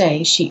Father's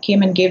Day, she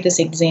came and gave this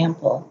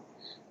example.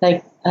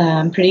 Like,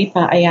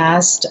 Pradeepa, I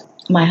asked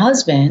my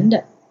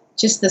husband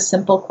just this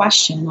simple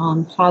question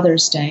on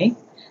Father's Day,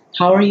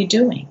 how are you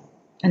doing?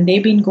 And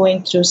they've been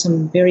going through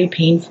some very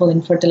painful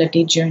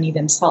infertility journey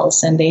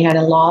themselves, and they had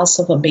a loss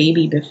of a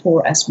baby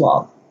before as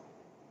well.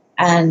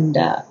 And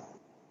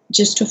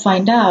just to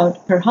find out,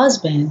 her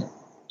husband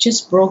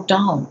just broke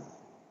down,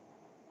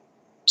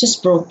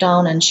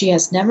 and she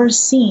has never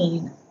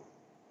seen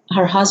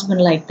her husband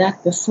like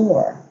that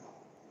before.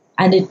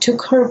 And it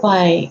took her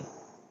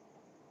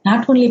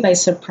not only by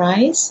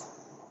surprise,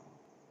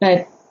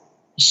 but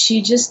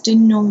she just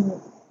didn't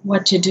know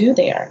what to do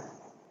there.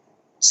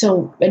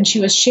 So when she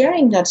was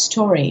sharing that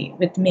story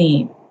with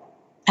me,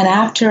 and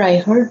after I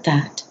heard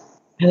that,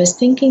 I was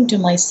thinking to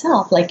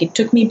myself, like it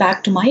took me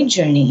back to my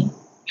journey.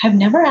 I've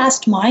never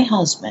asked my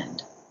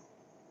husband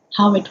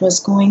how it was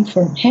going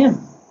for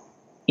him.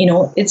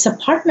 It's a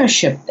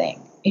partnership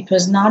thing. It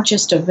was not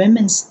just a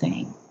women's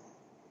thing.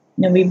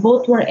 We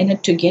both were in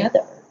it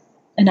together.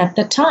 And at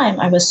the time,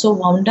 I was so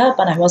wound up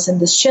and I was in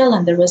this shell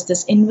and there was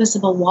this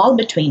invisible wall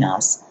between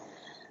us.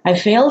 I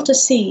failed to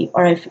see,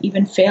 or I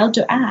even failed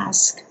to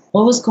ask,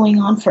 what was going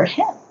on for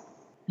him.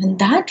 And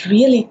that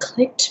really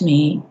clicked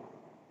me.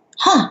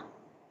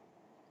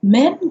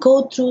 Men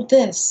go through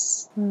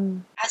this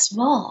as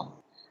well.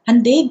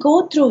 And they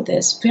go through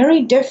this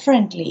very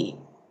differently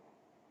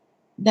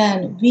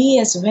than we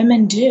as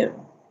women do.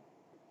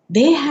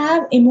 They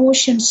have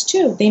emotions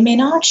too. They may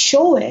not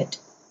show it,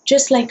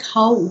 just like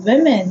how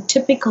women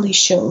typically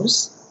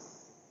shows.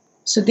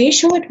 So they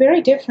show it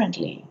very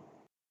differently.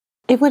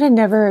 It would have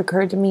never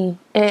occurred to me.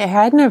 It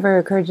had never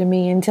occurred to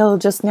me until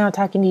just now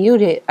talking to you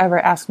to ever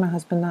ask my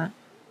husband that.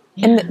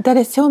 Yeah. And that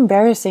is so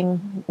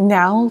embarrassing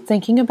now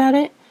thinking about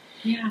it.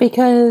 Yeah.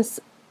 Because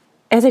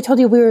as I told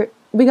you,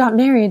 we got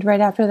married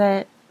right after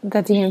the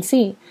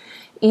DNC.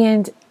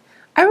 And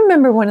I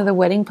remember one of the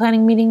wedding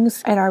planning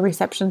meetings at our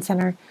reception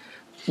center.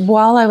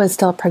 While I was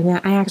still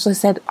pregnant, I actually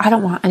said, I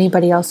don't want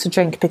anybody else to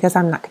drink because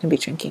I'm not going to be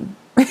drinking.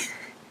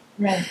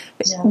 Right.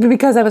 Yeah.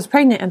 Because I was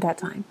pregnant at that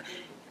time.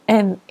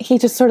 And he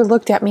just sort of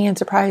looked at me in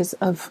surprise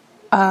of,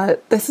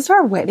 this is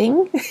our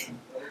wedding.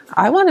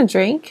 I want to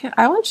drink.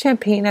 I want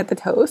champagne at the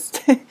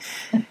toast.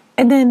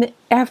 And then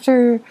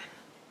after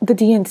the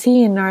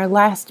DNC in our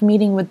last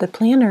meeting with the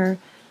planner,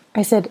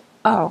 I said,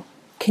 oh,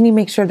 can you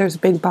make sure there's a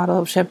big bottle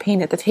of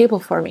champagne at the table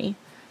for me?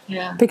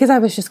 Yeah. Because I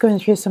was just going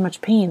through so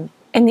much pain.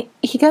 And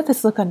he got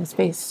this look on his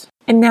face.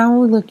 And now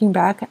looking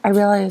back, I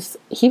realized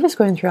he was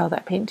going through all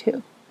that pain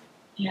too.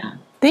 Yeah.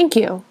 Thank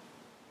you.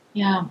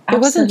 Yeah. Absolutely. It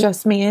wasn't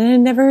just me, and it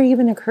never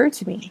even occurred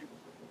to me.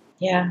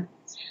 Yeah.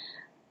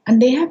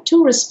 And they have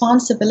two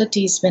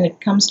responsibilities when it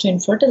comes to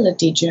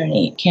infertility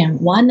journey,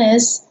 Kim. One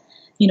is,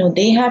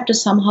 they have to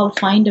somehow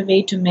find a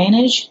way to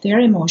manage their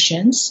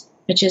emotions,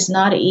 which is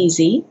not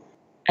easy.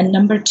 And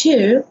number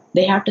two,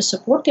 they have to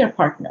support their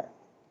partner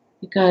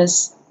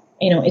because,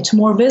 it's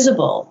more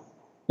visible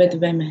with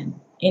women.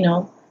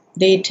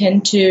 They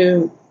tend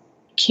to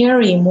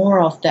carry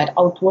more of that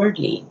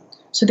outwardly.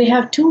 So they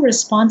have two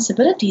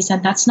responsibilities,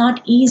 and that's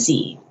not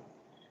easy.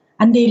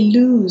 And they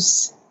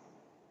lose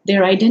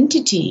their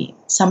identity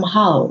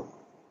somehow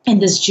in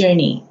this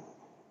journey.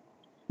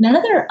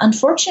 Another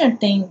unfortunate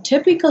thing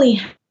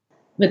typically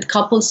with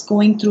couples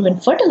going through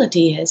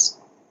infertility is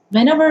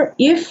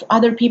if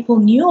other people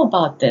knew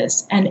about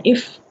this, and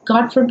if,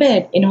 God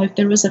forbid, if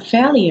there was a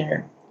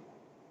failure,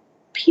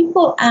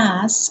 people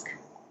ask,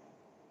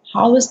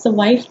 how is the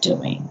wife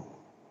doing?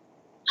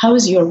 How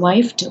is your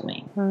wife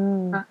doing?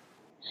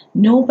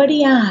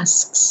 Nobody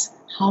asks,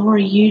 how are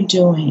you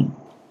doing?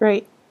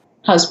 Right.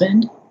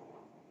 Husband?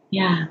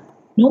 Yeah.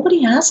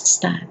 Nobody asks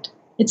that.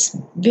 It's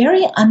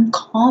very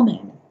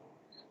uncommon.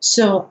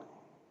 So,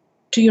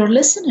 to your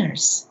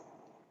listeners,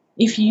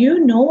 if you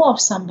know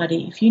of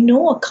somebody, if you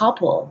know a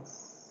couple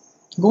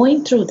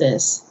going through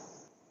this,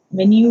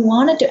 when you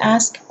wanted to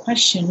ask a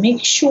question,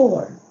 make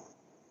sure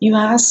you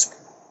ask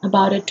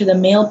about it to the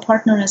male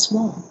partner as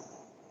well.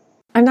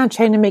 I'm not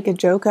trying to make a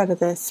joke out of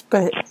this,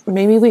 but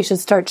maybe we should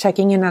start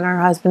checking in on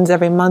our husbands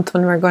every month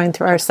when we're going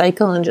through our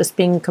cycle and just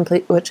being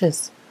complete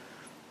witches.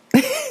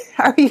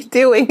 How are you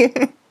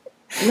doing?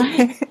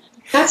 Right.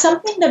 That's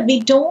something that we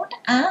don't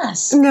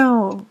ask.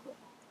 No.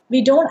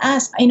 We don't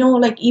ask. I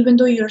know, even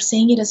though you're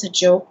saying it as a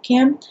joke,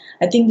 Kim,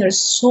 I think there's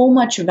so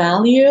much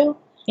value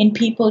in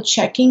people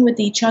checking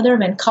with each other,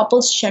 when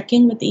couples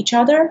checking with each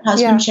other,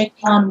 husband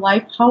checking on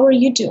wife, how are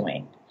you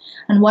doing?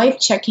 And wife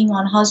checking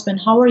on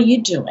husband, how are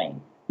you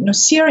doing?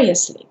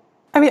 Seriously.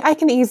 I mean, I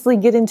can easily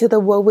get into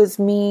the woe is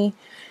me.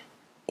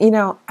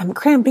 I'm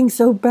cramping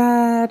so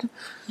bad.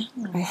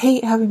 I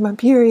hate having my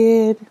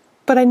period.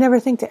 But I never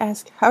think to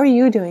ask, how are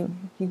you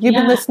doing? You've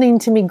been listening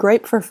to me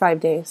gripe for 5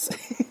 days.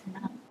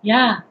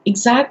 Yeah,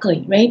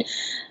 exactly, right?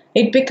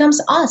 It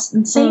becomes us.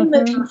 And same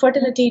with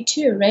infertility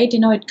too, right?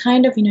 It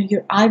kind of,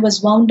 I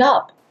was wound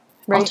up.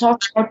 Right. I'll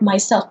talk about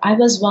myself. I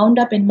was wound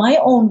up in my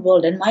own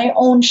world, in my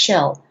own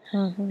shell,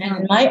 and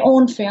in my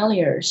own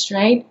failures,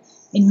 right?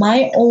 In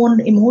my own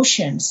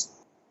emotions.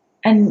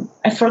 And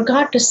I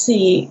forgot to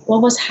see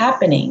what was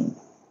happening,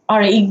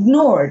 or I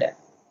ignored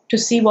to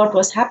see what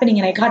was happening.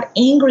 And I got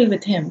angry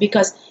with him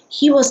because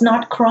he was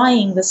not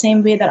crying the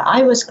same way that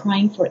I was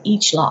crying for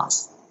each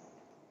loss.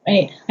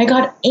 Right? I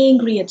got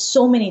angry at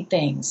so many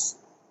things.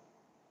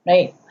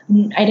 Right?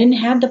 I didn't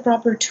have the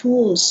proper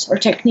tools or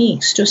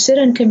techniques to sit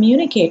and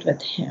communicate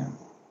with him.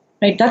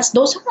 Right?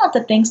 Those are not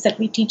the things that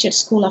we teach at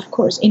school, of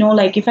course.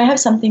 If I have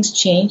something's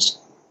changed,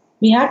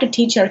 we have to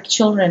teach our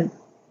children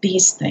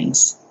these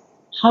things.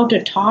 How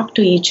to talk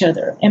to each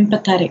other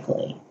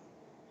empathetically.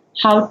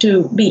 How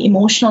to be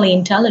emotionally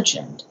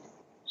intelligent.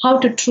 How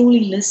to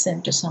truly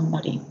listen to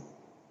somebody.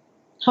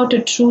 How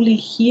to truly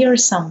hear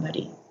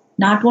somebody.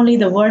 Not only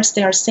the words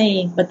they are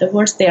saying, but the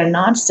words they are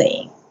not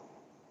saying.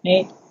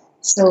 Right?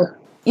 So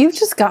You've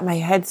just got my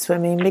head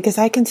swimming because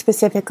I can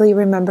specifically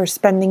remember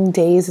spending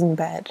days in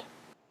bed.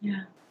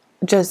 Yeah.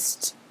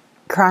 Just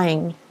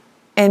crying.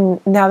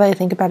 And now that I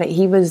think about it,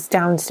 he was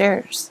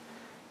downstairs.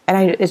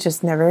 And it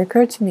just never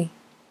occurred to me.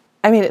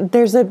 I mean,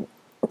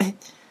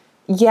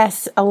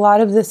 yes, a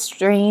lot of the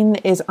strain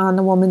is on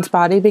the woman's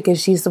body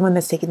because she's the one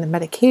that's taking the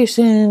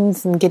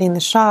medications and getting the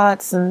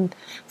shots and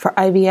for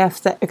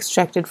IVF that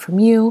extracted from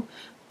you.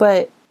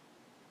 But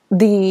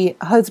the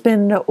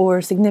husband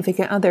or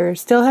significant other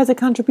still has a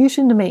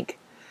contribution to make.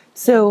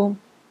 So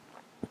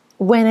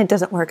when it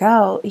doesn't work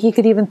out, he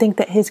could even think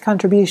that his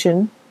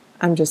contribution,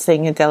 I'm just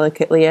saying it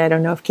delicately, I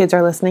don't know if kids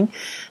are listening,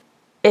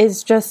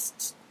 is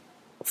just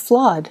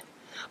flawed.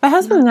 My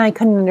husband and I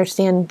couldn't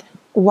understand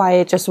why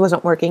it just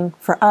wasn't working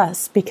for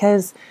us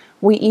because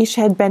we each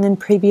had been in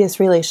previous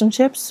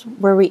relationships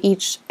where we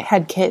each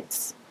had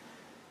kids.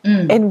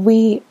 And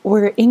we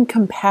were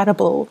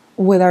incompatible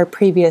with our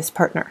previous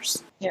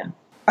partners. Yeah.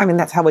 I mean,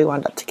 that's how we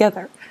wound up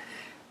together.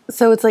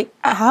 So it's like,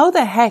 how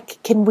the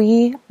heck can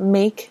we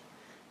make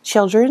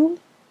children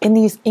in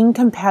these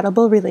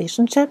incompatible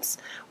relationships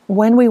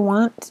when we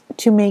want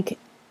to make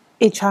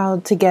a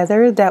child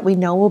together that we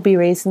know will be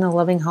raised in a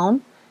loving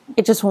home?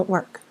 It just won't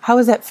work. How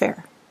is that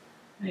fair?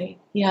 Right.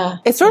 Yeah.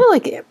 It's sort of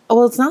like,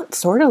 well, it's not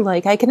sort of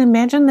like, I can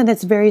imagine that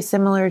it's very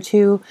similar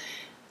to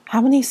how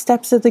many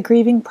steps of the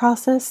grieving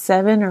process?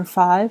 7 or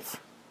 5?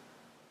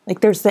 Like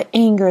there's the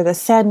anger, the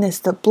sadness,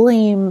 the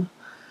blame,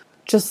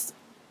 just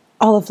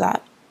all of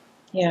that.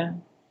 Yeah.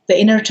 The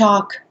inner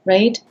talk,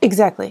 right?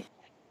 Exactly.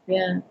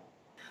 Yeah.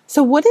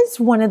 So what is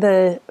one of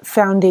the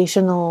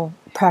foundational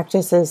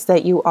practices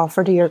that you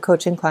offer to your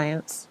coaching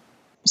clients?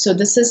 So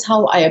this is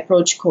how I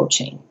approach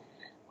coaching.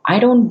 I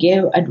don't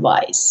give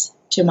advice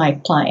to my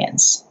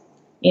clients.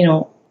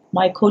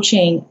 My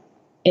coaching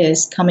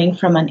is coming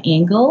from an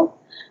angle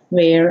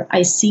where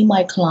I see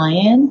my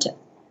client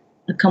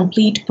a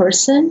complete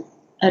person,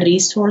 a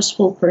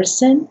resourceful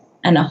person,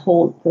 and a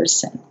whole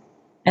person.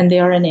 And they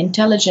are an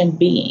intelligent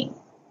being.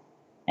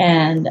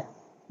 And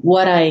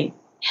what I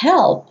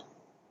help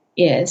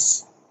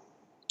is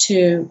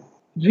to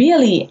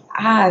really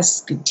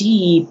ask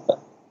deep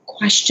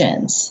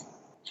questions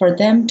for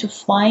them to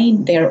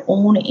find their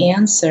own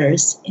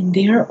answers in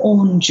their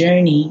own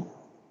journey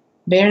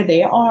where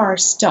they are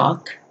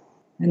stuck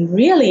and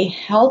really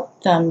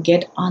help them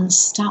get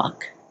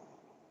unstuck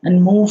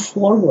and move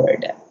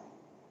forward.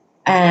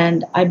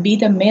 And I be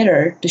the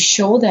mirror to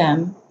show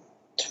them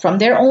from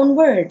their own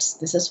words,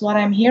 this is what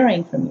I'm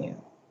hearing from you,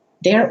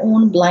 their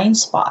own blind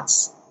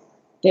spots,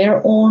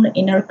 their own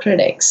inner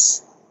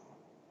critics,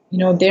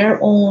 their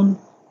own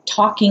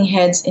talking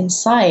heads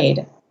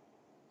inside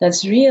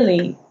that's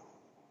really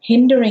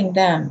hindering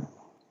them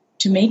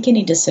to make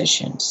any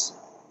decisions,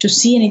 to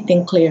see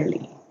anything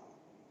clearly,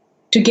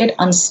 to get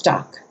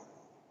unstuck,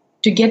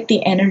 to get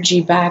the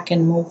energy back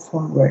and move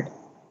forward,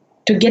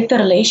 to get the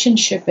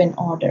relationship in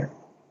order,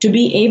 to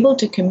be able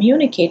to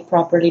communicate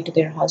properly to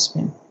their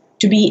husband,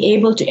 to be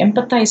able to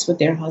empathize with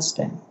their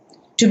husband,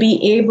 to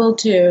be able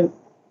to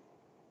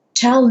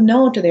tell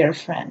no to their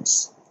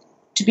friends,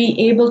 to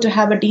be able to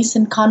have a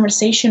decent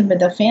conversation with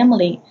the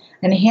family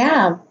and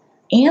have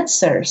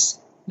answers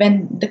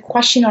when the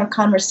question or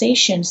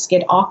conversations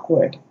get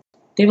awkward.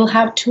 They will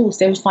have tools,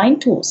 they will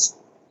find tools.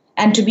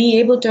 And to be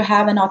able to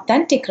have an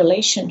authentic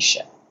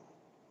relationship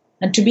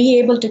and to be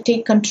able to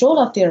take control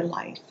of their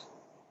life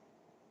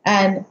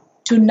and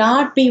to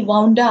not be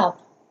wound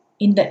up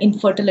in the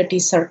infertility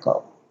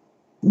circle.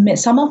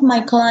 Some of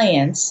my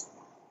clients,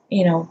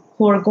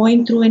 who are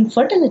going through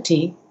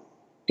infertility,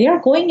 they are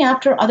going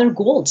after other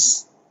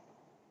goals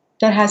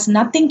that has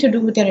nothing to do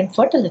with their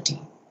infertility.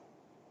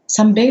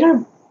 Some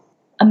bigger,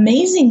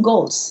 amazing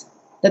goals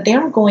that they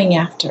are going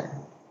after.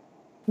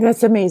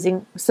 That's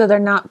amazing. So they're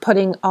not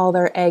putting all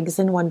their eggs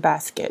in one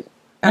basket.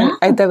 Yeah.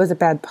 That was a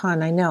bad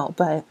pun, I know,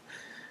 but...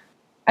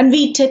 And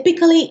we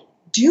typically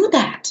do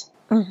that.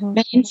 Mm-hmm.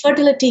 When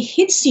infertility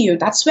hits you,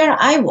 that's where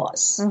I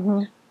was.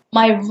 Mm-hmm.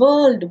 My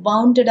world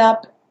wound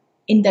up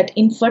in that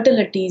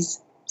infertility's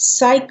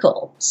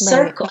circle,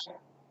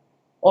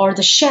 or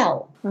the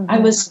shell. Mm-hmm. I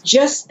was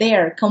just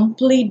there,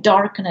 complete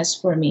darkness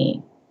for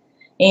me.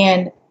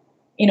 And,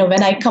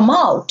 when I come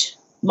out,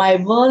 my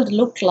world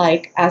looked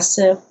like as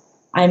if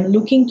I'm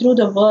looking through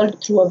the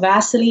world through a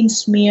Vaseline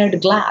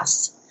smeared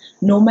glass.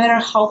 No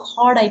matter how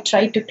hard I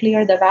tried to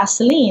clear the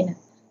Vaseline,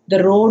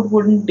 the road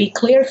wouldn't be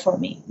clear for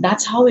me.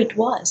 That's how it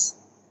was.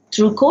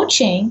 Through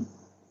coaching,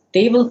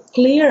 they will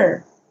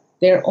clear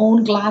their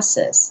own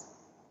glasses.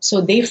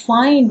 So they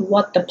find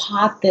what the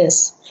path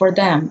is for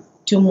them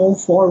to move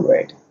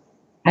forward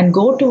and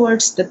go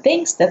towards the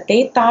things that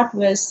they thought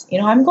was,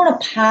 I'm going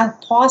to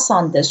pause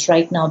on this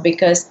right now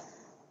because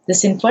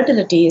this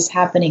infertility is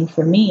happening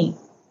for me.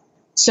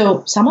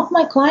 So some of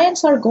my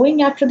clients are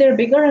going after their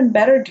bigger and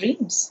better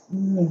dreams,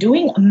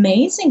 doing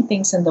amazing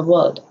things in the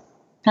world.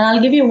 And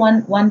I'll give you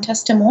one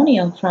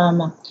testimonial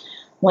from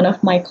one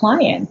of my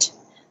clients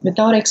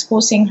without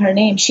exposing her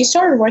name. She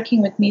started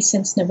working with me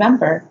since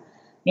November,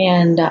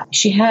 and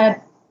she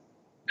had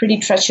pretty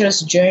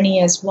treacherous journey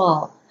as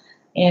well.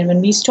 And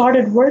when we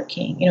started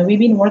working,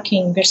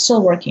 we're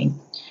still working.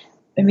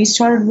 When we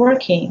started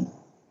working,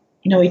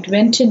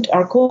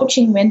 our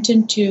coaching went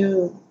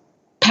into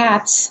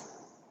paths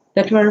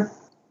that were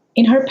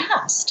in her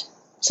past.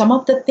 Some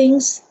of the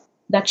things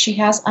that she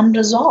has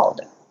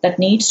unresolved, that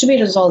needs to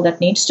be resolved, that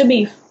needs to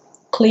be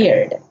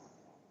cleared.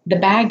 The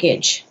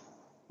baggage,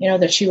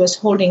 that she was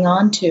holding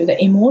on to,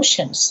 the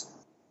emotions,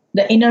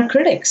 the inner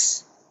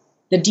critics,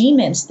 the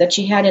demons that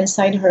she had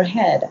inside her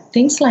head,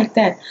 things like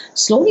that.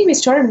 Slowly we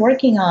started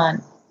working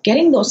on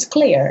getting those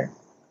clear.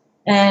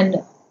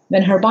 And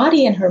when her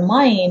body and her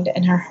mind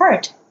and her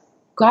heart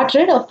got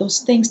rid of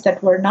those things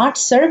that were not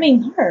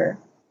serving her,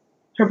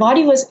 her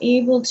body was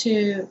able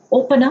to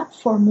open up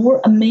for more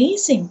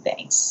amazing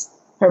things.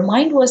 Her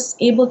mind was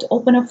able to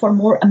open up for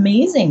more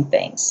amazing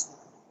things.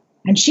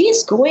 And she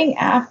is going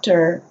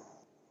after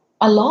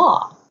a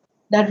law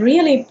that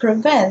really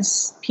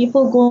prevents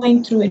people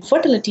going through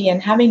infertility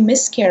and having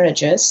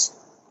miscarriages.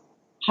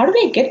 How do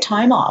they get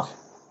time off?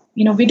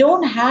 We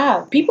don't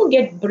have, people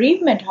get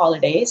bereavement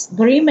holidays,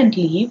 bereavement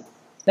leave,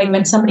 like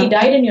when somebody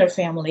died in your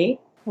family.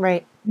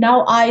 Right.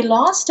 Now I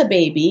lost a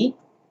baby,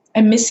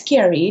 I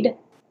miscarried.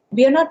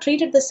 We are not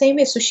treated the same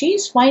way. So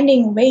she's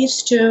finding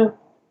ways to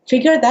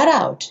figure that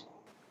out.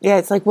 Yeah,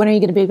 it's like, when are you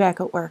going to be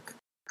back at work?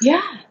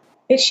 Yeah.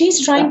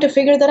 She's trying to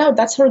figure that out.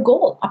 That's her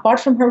goal, apart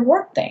from her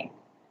work thing.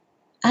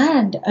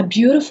 And a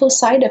beautiful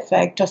side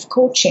effect of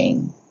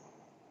coaching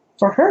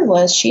for her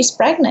was she's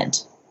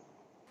pregnant.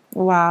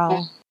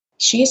 Wow.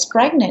 She's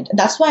pregnant.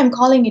 That's why I'm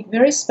calling it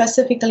very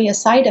specifically a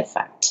side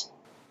effect.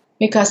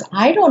 Because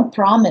I don't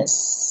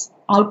promise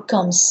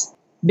outcomes,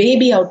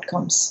 baby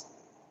outcomes,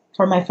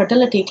 for my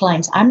fertility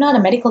clients. I'm not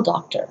a medical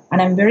doctor,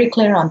 and I'm very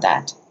clear on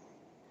that.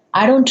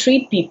 I don't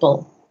treat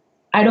people.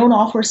 I don't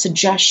offer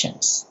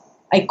suggestions.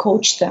 I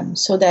coach them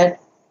so that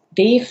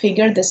they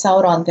figure this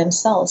out on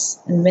themselves.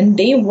 And when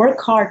they work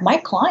hard, my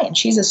client,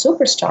 she's a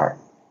superstar.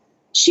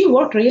 She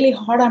worked really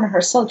hard on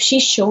herself. She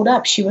showed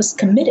up. She was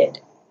committed.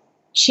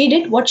 She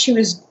did what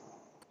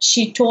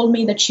she told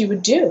me that she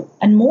would do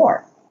and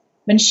more.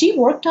 When she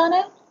worked on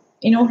it,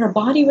 her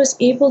body was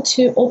able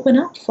to open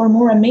up for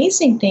more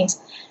amazing things.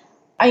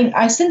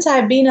 Since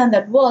I've been on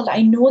that world,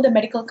 I know the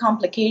medical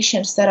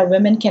complications that a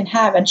woman can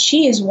have. And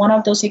she is one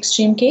of those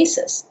extreme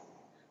cases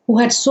who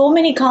had so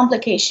many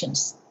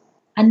complications.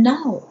 And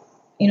now,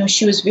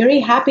 she was very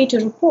happy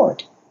to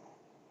report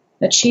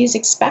that she's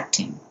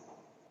expecting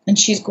and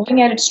she's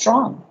going at it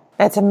strong.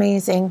 That's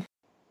amazing.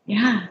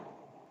 Yeah.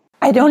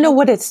 I don't know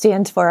what it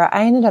stands for.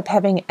 I ended up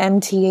having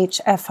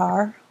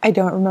MTHFR. I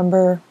don't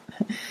remember.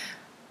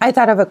 I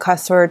thought of a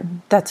cuss word.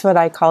 That's what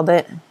I called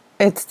it.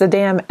 It's the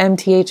damn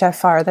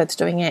MTHFR that's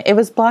doing it. It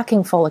was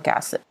blocking folic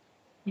acid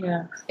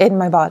in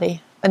my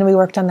body. And we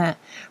worked on that.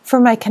 For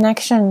my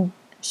connection,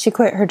 she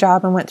quit her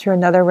job and went through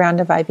another round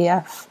of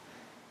IVF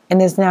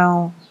and is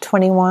now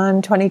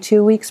 21,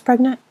 22 weeks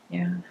pregnant.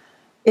 Yeah.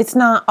 It's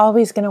not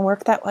always going to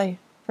work that way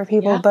for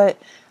people, but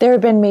there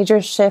have been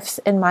major shifts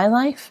in my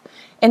life.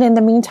 And in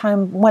the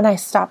meantime, when I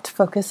stopped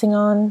focusing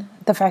on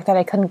the fact that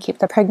I couldn't keep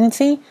the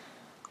pregnancy,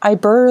 I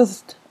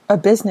birthed a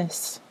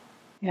business.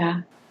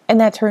 Yeah. And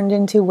that turned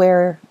into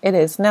where it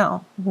is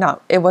now.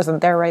 It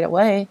wasn't there right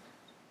away,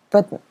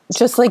 but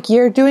just like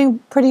you're doing,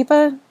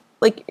 Pradeepa,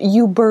 like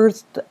you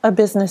birthed a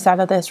business out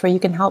of this where you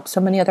can help so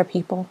many other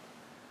people.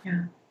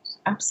 Yeah,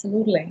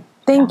 absolutely.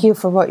 Thank you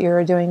for what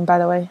you're doing, by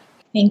the way.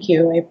 Thank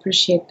you. I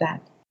appreciate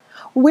that.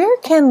 Where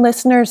can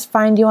listeners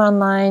find you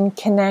online,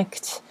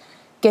 connect,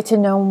 get to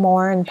know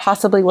more, and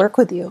possibly work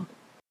with you?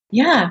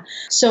 Yeah.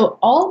 So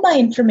all my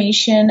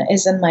information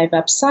is on my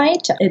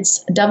website.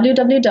 It's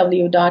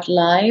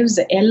www.lives,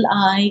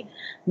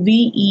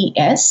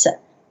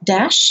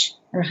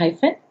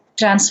 transformed,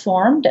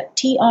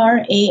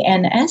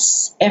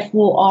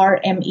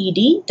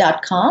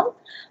 transformed.com,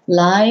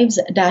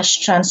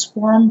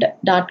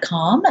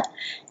 lives-transformed.com.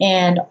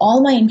 And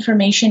all my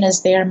information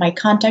is there. My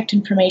contact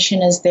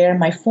information is there.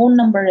 My phone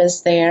number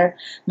is there.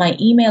 My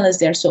email is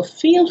there. So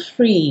feel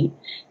free,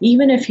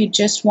 even if you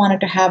just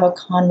wanted to have a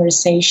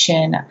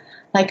conversation.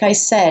 Like I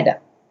said,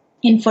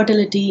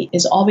 infertility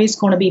is always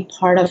going to be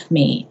part of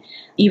me.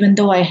 Even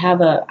though I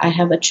have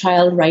a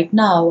child right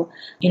now,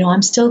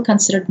 I'm still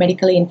considered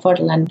medically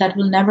infertile, and that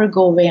will never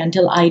go away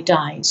until I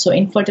die. So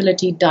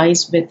infertility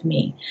dies with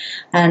me.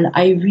 And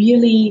I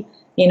really,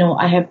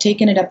 I have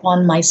taken it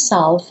upon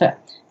myself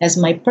as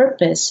my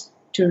purpose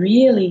to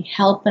really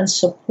help and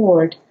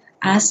support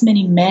as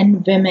many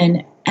men,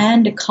 women,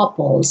 and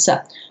couples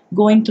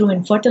going through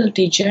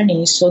infertility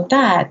journeys so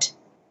that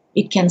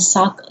it can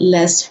suck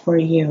less for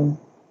you.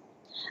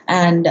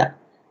 And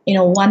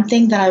one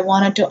thing that I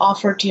wanted to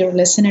offer to your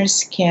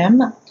listeners,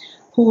 Kim,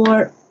 who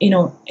are,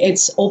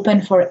 it's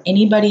open for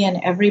anybody and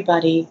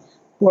everybody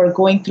who are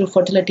going through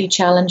fertility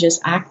challenges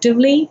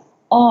actively,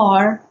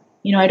 or,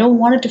 I don't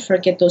want to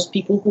forget those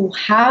people who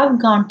have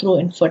gone through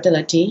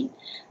infertility,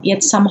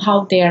 yet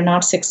somehow they are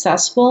not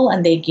successful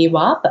and they give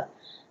up,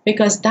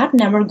 because that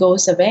never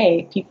goes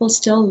away. People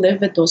still live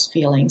with those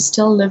feelings,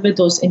 still live with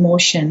those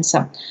emotions.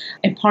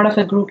 And part of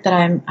a group that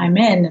I'm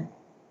in,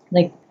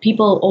 Like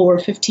people over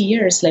 50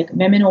 years, like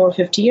women over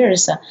 50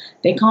 years,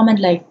 they comment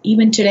like,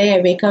 even today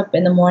I wake up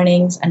in the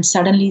mornings and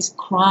suddenly is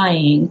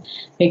crying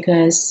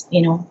because,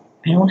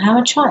 I don't have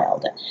a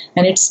child.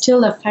 And it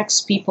still affects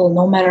people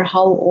no matter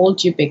how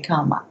old you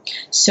become.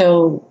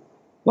 So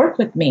work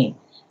with me.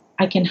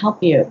 I can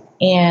help you.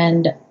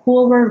 And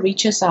whoever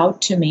reaches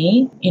out to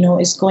me,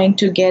 is going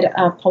to get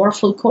a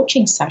powerful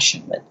coaching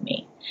session with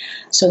me.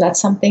 So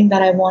that's something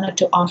that I wanted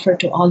to offer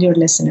to all your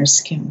listeners,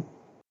 Kim.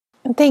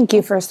 Thank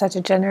you for such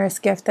a generous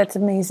gift. That's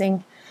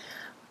amazing.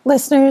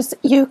 Listeners,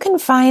 you can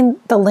find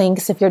the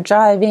links if you're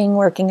driving,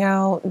 working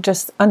out,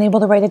 just unable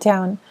to write it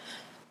down,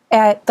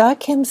 at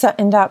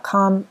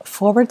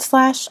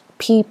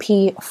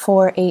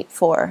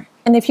thekimsutton.com/PP484.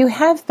 And if you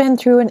have been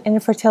through an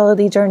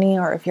infertility journey,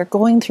 or if you're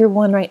going through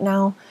one right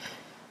now,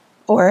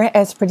 or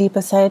as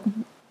Pradeepa said,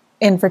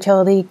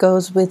 infertility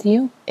goes with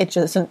you, it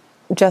doesn't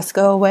just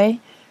go away.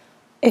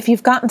 If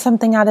you've gotten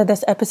something out of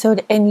this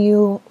episode and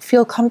you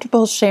feel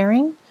comfortable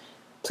sharing,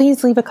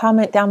 please leave a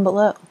comment down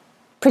below.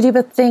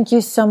 Pradeepa, thank you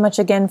so much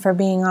again for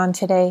being on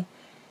today.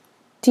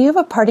 Do you have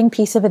a parting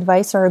piece of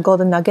advice or a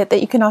golden nugget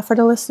that you can offer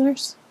to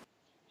listeners?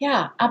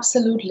 Yeah,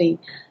 absolutely.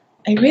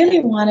 I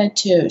really wanted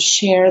to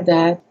share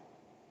that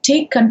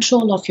take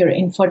control of your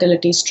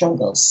infertility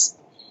struggles.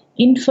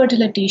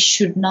 Infertility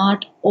should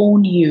not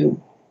own you.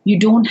 You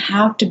don't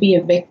have to be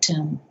a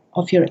victim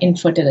of your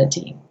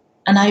infertility.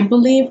 And I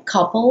believe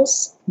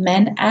couples,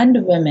 men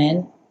and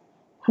women,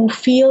 who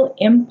feel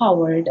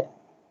empowered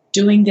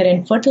during their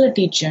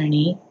infertility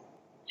journey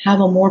have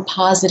a more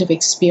positive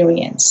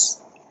experience.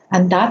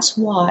 And that's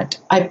what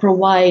I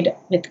provide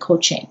with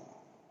coaching.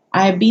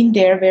 I have been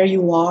there where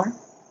you are,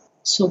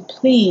 so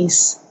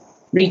please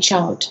reach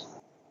out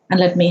and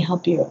let me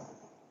help you.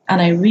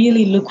 And I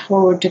really look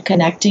forward to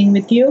connecting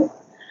with you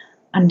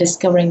and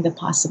discovering the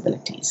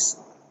possibilities.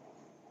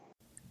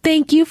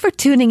 Thank you for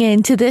tuning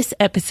in to this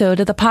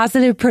episode of the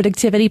Positive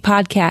Productivity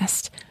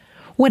Podcast.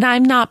 When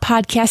I'm not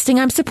podcasting,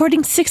 I'm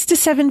supporting 6 to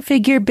 7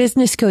 figure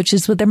business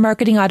coaches with their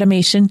marketing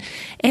automation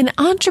and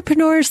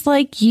entrepreneurs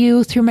like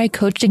you through my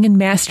coaching and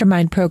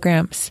mastermind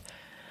programs.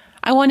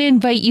 I want to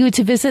invite you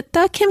to visit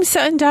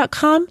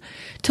thekimsutton.com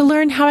to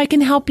learn how I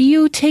can help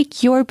you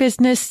take your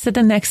business to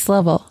the next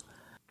level.